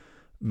 or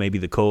maybe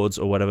the chords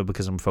or whatever,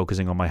 because I'm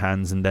focusing on my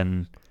hands, and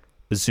then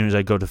as soon as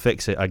I go to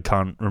fix it, I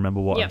can't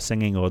remember what I'm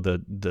singing, or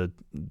the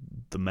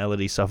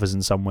melody suffers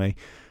in some way.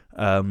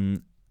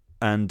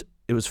 And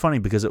it was funny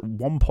because at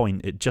one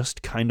point it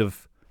just kind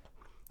of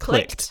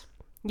clicked.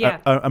 Yeah.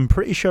 I'm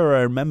pretty sure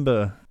I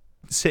remember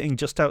sitting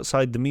just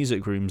outside the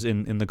music rooms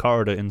in the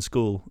corridor in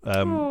school.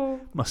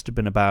 Must have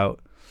been about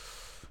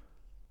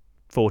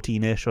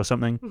 14-ish or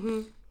something.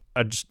 Mm-hmm.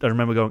 I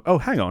remember going, oh,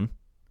 hang on,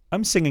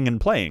 I'm singing and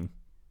playing.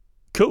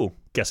 Cool,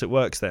 guess it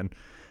works then.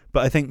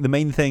 But I think the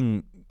main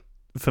thing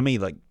for me,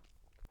 like,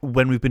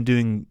 when we've been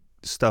doing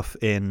stuff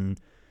in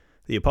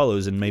the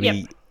Apollos, and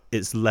maybe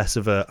it's less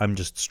of a, I'm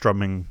just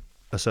strumming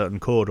a certain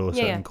chord or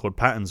certain chord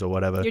patterns or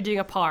whatever. You're doing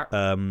a part.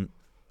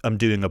 I'm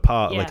doing a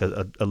part, like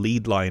a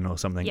lead line or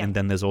something, and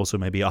then there's also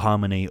maybe a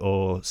harmony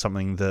or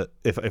something that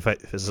if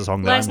it's a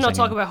song that Let's I'm not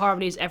singing, talk about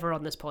harmonies ever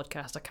on this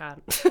podcast. I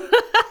can't.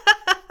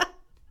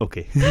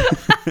 Okay.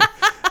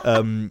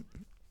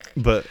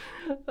 But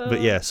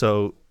yeah,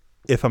 so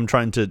if I'm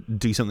trying to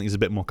do something that's a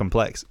bit more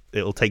complex,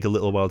 it'll take a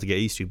little while to get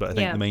used to. But I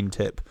think the main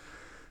tip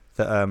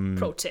that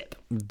pro tip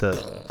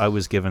that I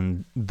was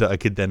given that I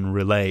could then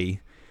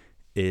relay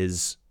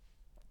is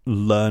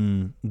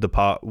learn the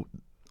part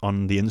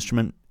on the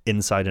instrument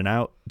inside and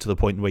out to the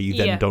point where you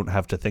then don't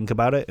have to think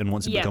about it, and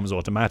once it becomes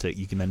automatic,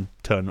 you can then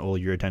turn all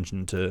your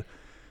attention to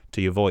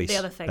your voice. The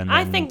other thing,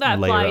 I think that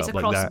applies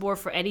across the board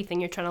for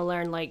anything you're trying to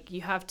learn. Like,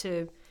 you have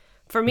to,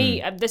 for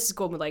me, this is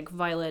going with like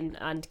violin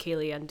and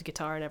Ceilidh and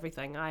guitar and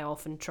everything. I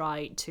often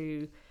try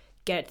to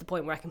get to the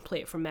point where I can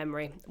play it from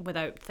memory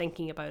without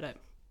thinking about it.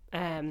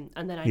 And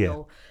then I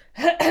know,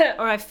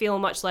 or I feel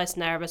much less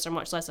nervous or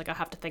much less like I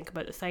have to think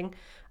about the thing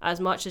as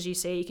much. As you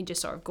say, you can just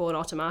sort of go on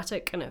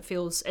automatic, and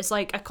it's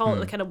like, I call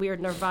it the kind of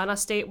weird nirvana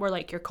state where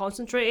like you're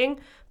concentrating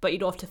but you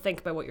don't have to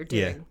think about what you're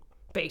doing,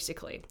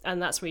 basically. And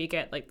that's where you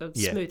get like the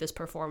smoothest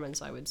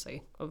performance, I would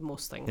say, of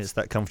most things. It's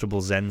that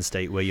comfortable zen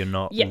state where you're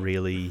not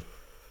you're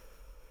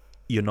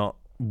not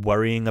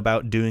worrying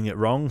about doing it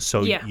wrong,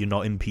 so you're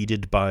not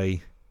impeded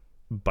by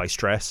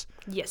stress.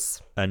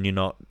 Yes. And you're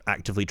not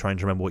actively trying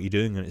to remember what you're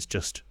doing, and it's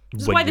just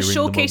this is why the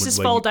showcases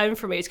fall down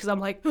for me, is because I'm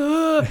like,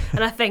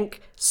 and I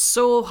think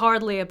so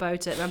hardly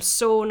about it, and I'm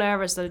so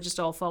nervous that it just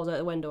all falls out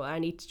the window. I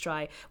need to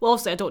try. Well,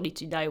 obviously I don't need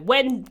to now.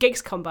 When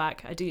gigs come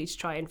back, I do need to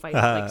try and find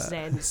that like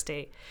zen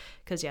state,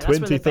 because that's where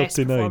the best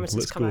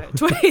performances come out.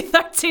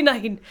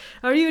 2039.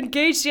 Are you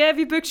engaged yet? Have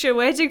you booked your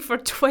wedding for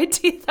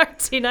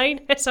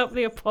 2039? It's up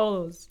the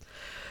Apollos.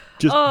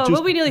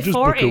 We'll be nearly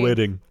 40. Book a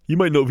wedding. You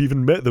might not have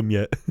even met them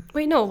yet.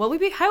 Wait, no.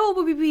 How old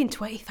will we be in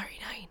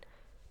 2039?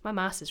 My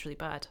maths is really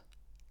bad.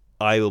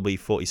 I will be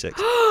 46.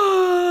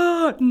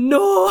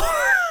 No.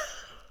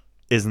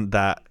 Isn't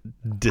that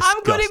disgusting?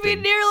 I'm going to be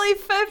nearly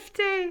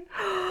 50.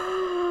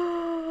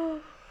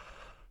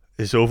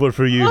 It's over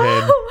for you,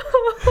 Hen.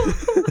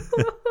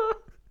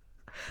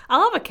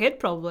 I'll have a kid,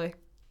 probably.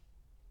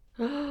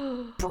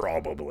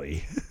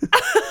 Probably.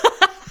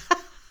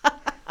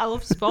 I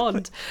love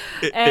Spawned.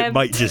 It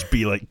might just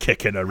be like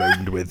kicking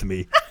around with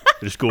me.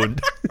 Just go and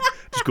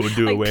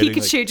do like a wedding.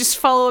 Pikachu just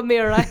following me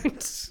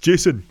around.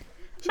 Jason,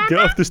 get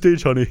off the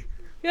stage, honey.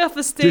 Get off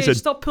the stage. Jason.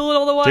 Stop pulling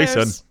all the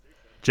wires.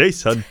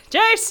 Jason.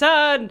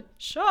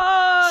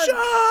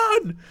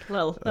 Sean.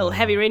 Little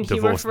heavy rain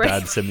humor for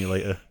Dad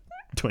Simulator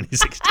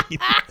 2016.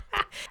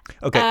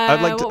 Okay,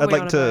 I'd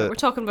like to. We're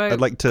talking about.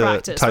 I'd like to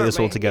practice, tie this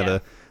all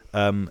together,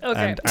 and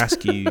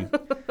ask you.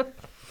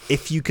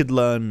 If you could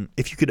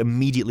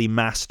immediately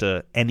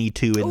master any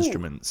two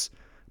instruments,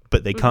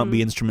 but they can't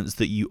be instruments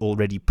that you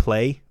already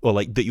play, or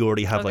like that you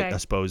already have, like, I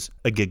suppose,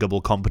 a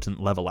giggable,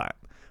 competent level at,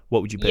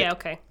 what would you pick? Yeah,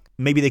 okay.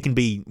 Maybe they can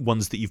be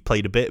ones that you've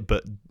played a bit,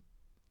 but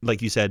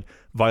like you said,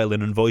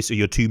 violin and voice are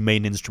your two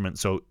main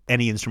instruments, so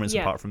any instruments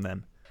apart from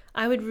them.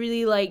 I would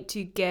really like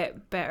to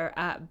get better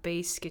at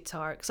bass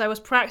guitar, because I was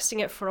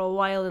practicing it for a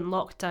while in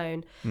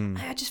lockdown.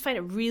 I just find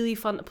it really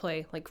fun to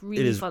play, like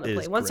really fun to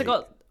play. Once great. I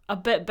got a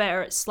bit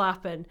better at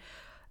slapping,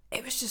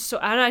 it was just so,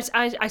 and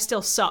I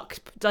still suck,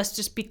 let's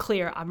just be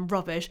clear, I'm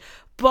rubbish,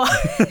 but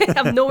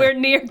I'm nowhere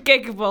near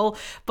giggable.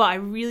 But I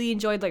really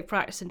enjoyed like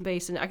practicing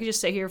bass, and I could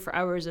just sit here for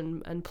hours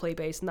and play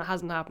bass, and that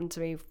hasn't happened to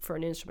me for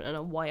an instrument in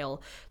a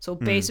while. So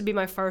bass would be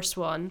my first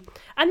one,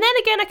 and then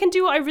again I can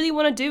do what I really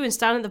want to do and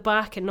stand at the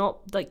back and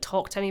not like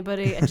talk to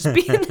anybody and just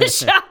be in the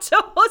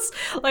shadows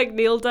like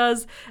Neil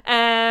does.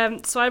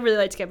 So I'd really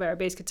like to get better at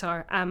bass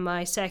guitar, and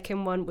my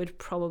second one would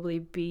probably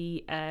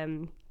be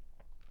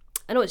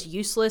I know it's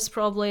useless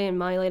probably in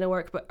my line of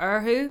work, but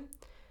erhu.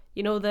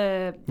 You know,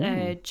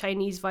 the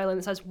Chinese violin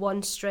that has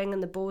one string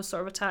and the bow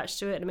sort of attached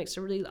to it, and it makes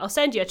a really... I'll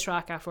send you a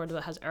track afterward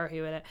that has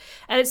erhu in it.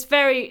 And it's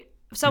very...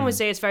 Some would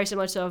say it's very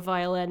similar to a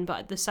violin,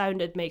 but the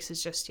sound it makes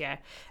is just, it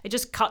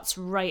just cuts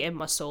right in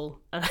my soul.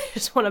 And I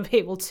just want to be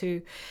able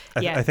to,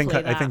 I think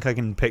I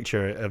can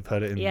picture it. I've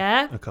heard it in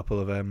a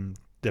couple of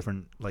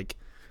different, like...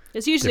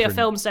 It's usually a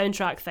film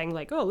soundtrack thing,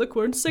 like, oh, look,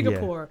 we're in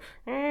Singapore.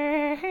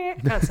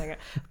 Can't sing it.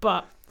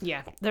 But,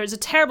 yeah, there's a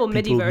terrible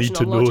MIDI version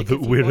of Logic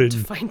if you want to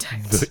find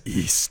out. The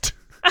East.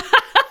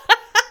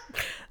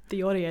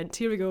 The Orient.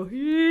 Here we go. So,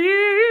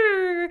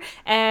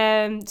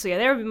 yeah,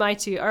 there would be my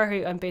two,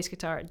 erhu and bass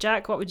guitar.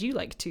 Jack, what would you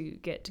like to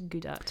get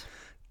good at?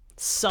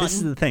 Son. This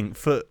is the thing.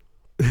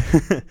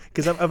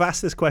 Because I've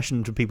asked this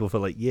question to people for,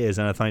 like, years,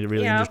 and I find it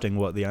really interesting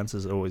what the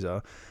answers always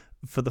are.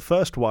 For the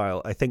first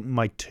while, I think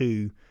my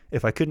two...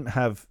 If I couldn't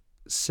have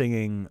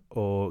singing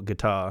or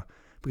guitar,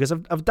 because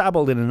I've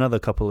dabbled in another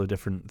couple of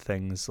different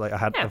things. Like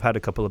I've had a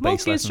couple of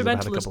bass lessons, I've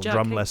had a couple of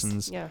drum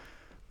lessons. Yeah.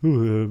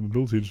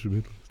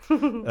 Multi-instrumentalist.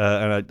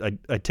 And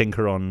I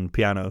tinker on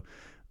piano.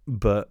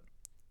 But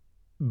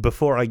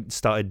before I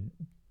started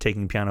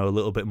taking piano a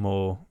little bit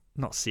more,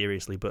 not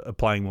seriously, but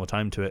applying more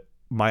time to it,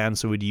 my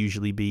answer would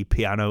usually be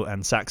piano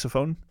and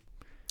saxophone.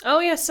 Oh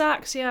yeah,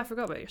 sax. Yeah, I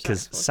forgot about your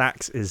saxophone. Because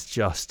sax is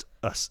just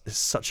it's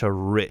such a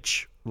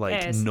rich,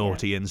 like,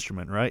 naughty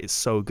instrument, right? It's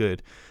so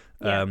good.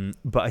 But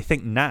I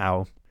think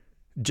now,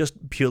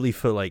 just purely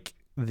for like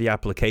the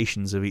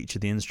applications of each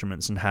of the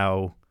instruments and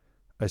how,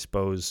 I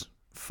suppose,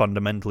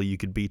 fundamentally you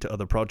could be to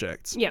other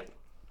projects,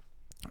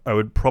 I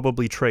would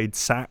probably trade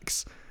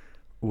sax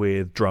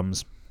with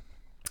drums.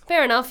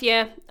 Fair enough,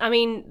 yeah. I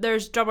mean,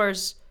 there's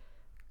drummers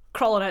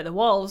crawling out the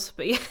walls,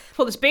 but yeah,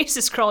 well, there's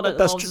bassists crawling out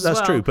the walls as well.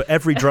 That's true, but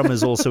every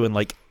drummer's also in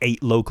like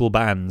 8 local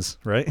bands,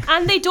 right?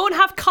 And they don't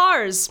have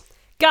cars.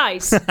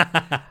 Guys,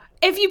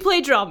 if you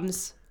play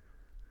drums,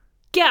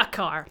 get a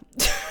car.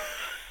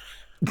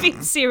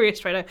 Being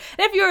serious right now. And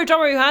if you're a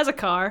drummer who has a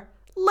car,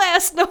 let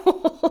us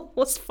know.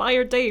 Let's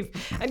fire Dave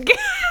and get...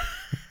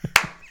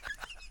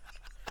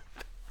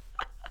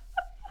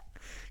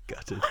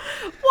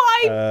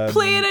 Why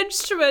play an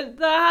instrument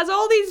that has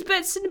all these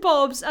bits and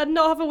bobs and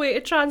not have a way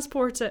to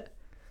transport it?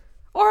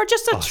 Or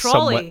just a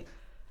trolley?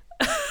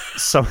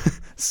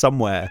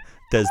 Somewhere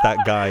there's that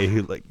guy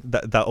who, like,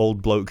 that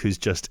old bloke who's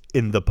just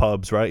in the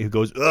pubs, right? Who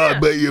goes, I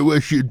bet you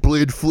wish you'd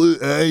played flute,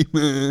 eh,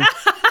 man?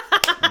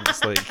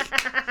 It's like,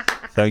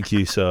 thank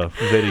you, sir.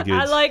 Very good.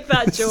 I like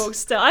that joke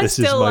still. This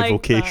is my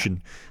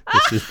vocation.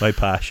 This is my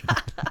passion.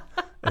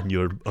 And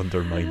you're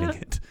undermining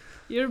it.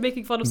 You're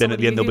making fun of then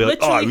somebody at the end who they'll be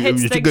like, literally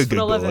hits things for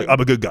a living. Like, I'm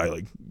a good guy.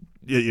 Like,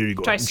 here you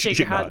go. Tries to shake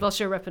your hand whilst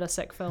you're ripping a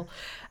sick Phil.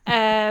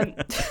 I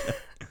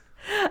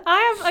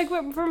have, like,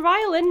 for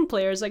violin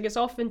players, like, it's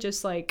often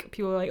just like,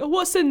 people are like, oh,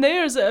 what's in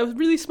there? Is it a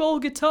really small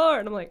guitar?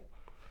 And I'm like,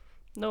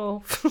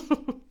 no.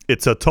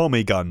 It's a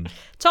Tommy gun.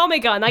 Tommy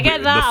gun. I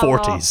get that in the a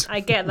 40s. lot.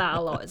 I get that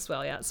a lot as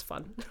well. Yeah, it's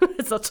fun.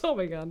 It's a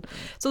Tommy gun.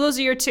 So those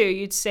are your two.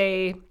 You'd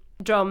say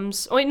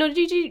drums. Oh, wait, no,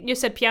 you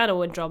said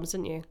piano and drums,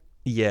 didn't you?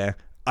 Yeah.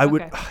 I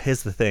would.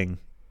 Here's the thing.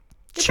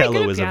 You're pretty good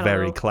Cello at is a piano,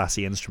 very though.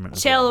 classy instrument.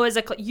 Cello is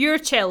your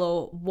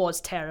cello was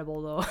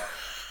terrible though.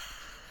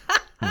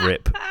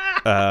 Rip.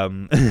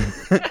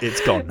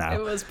 It's gone now.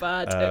 It was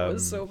bad. It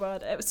was so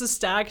bad. It was a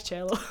stag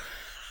cello.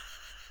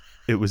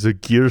 It was a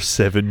Gear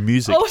 7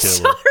 music Oh,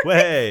 cello. sorry.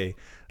 Hey,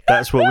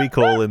 that's what we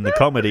call in the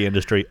comedy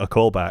industry a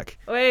callback.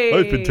 Wait.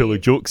 I've been telling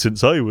jokes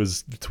since I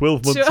was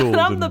 12 months Sure, old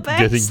I'm and the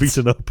getting best.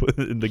 beaten up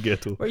in the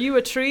ghetto. Were you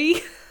a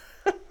tree?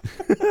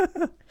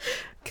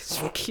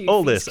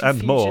 All this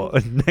and more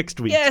next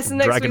week. Yes,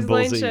 next Dragon week's Ball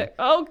line Z. check.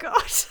 Oh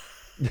god.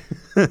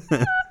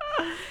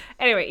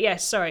 Anyway,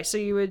 yes, sorry. So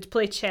you would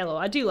play cello.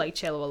 I do like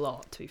cello a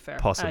lot, to be fair.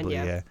 Possibly,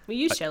 And yeah. We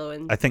use cello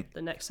in I think-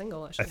 the next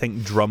single, actually. I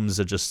think drums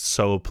are just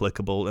so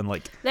applicable, and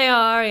like They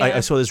are, yeah.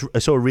 I saw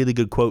a really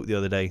good quote the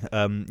other day.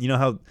 You know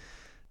how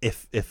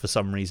if for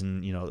some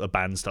reason, you know, a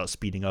band starts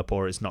speeding up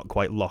or it's not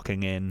quite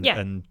locking in, Yeah.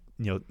 and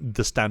you know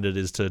the standard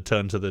is to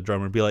turn to the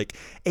drummer and be like,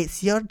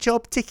 "It's your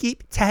job to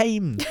keep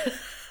time."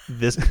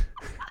 This,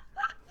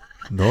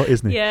 no,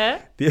 isn't it?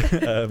 Yeah.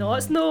 No,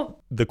 it's no.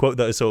 The quote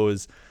that I saw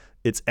was,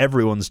 "It's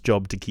everyone's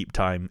job to keep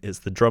time. It's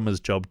the drummer's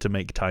job to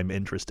make time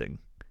interesting."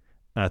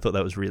 And I thought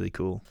that was really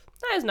cool.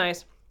 That is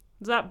nice.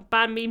 Is that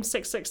band meme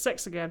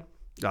 666 again?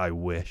 I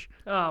wish.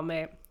 Oh,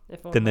 mate.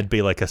 If Then only. there'd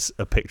be like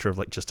a picture of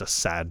like just a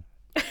sad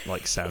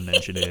like sound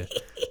engineer.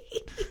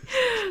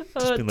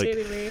 Oh, been like-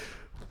 dearie me.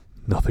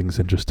 Nothing's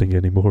interesting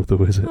anymore,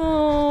 though, is it?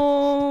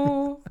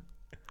 Oh.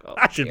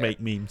 I should dear. make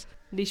memes.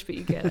 Niche, but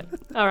you get it.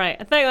 All right,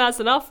 I think that's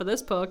enough for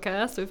this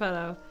podcast. We've had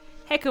a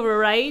heck of a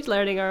ride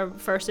learning our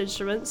first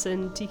instruments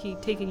and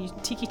taking you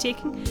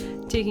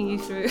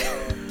through.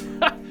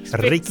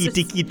 Ricky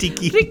tiki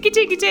tiki.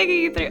 taking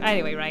you through.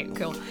 Anyway, right,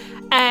 cool.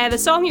 The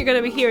song you're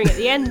going to be hearing at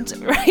the end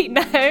right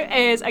now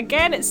is,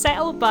 again, it's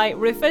Settled by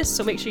Rufus,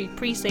 so make sure you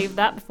pre-save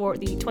that before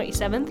the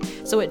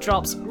 27th, so it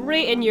drops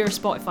right in your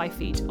Spotify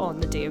feed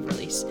on the day of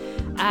release.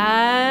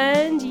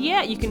 And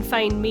yeah, you can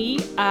find me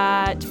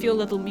at Feel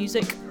Little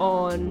Music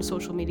on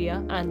social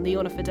media and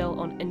Leona Fidel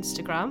on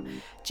Instagram.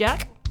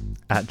 Jack?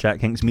 At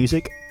Jack Hinks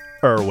Music,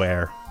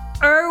 where?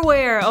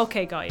 Erware.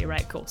 Okay, got you.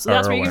 Right, cool. So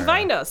that's where you can Erware.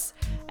 find us.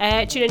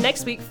 Tune in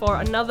next week for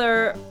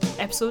another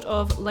episode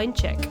of Line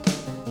Check.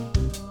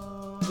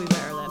 We'll be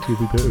better then. You'll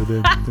be better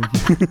then.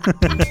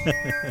 Thank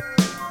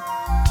you.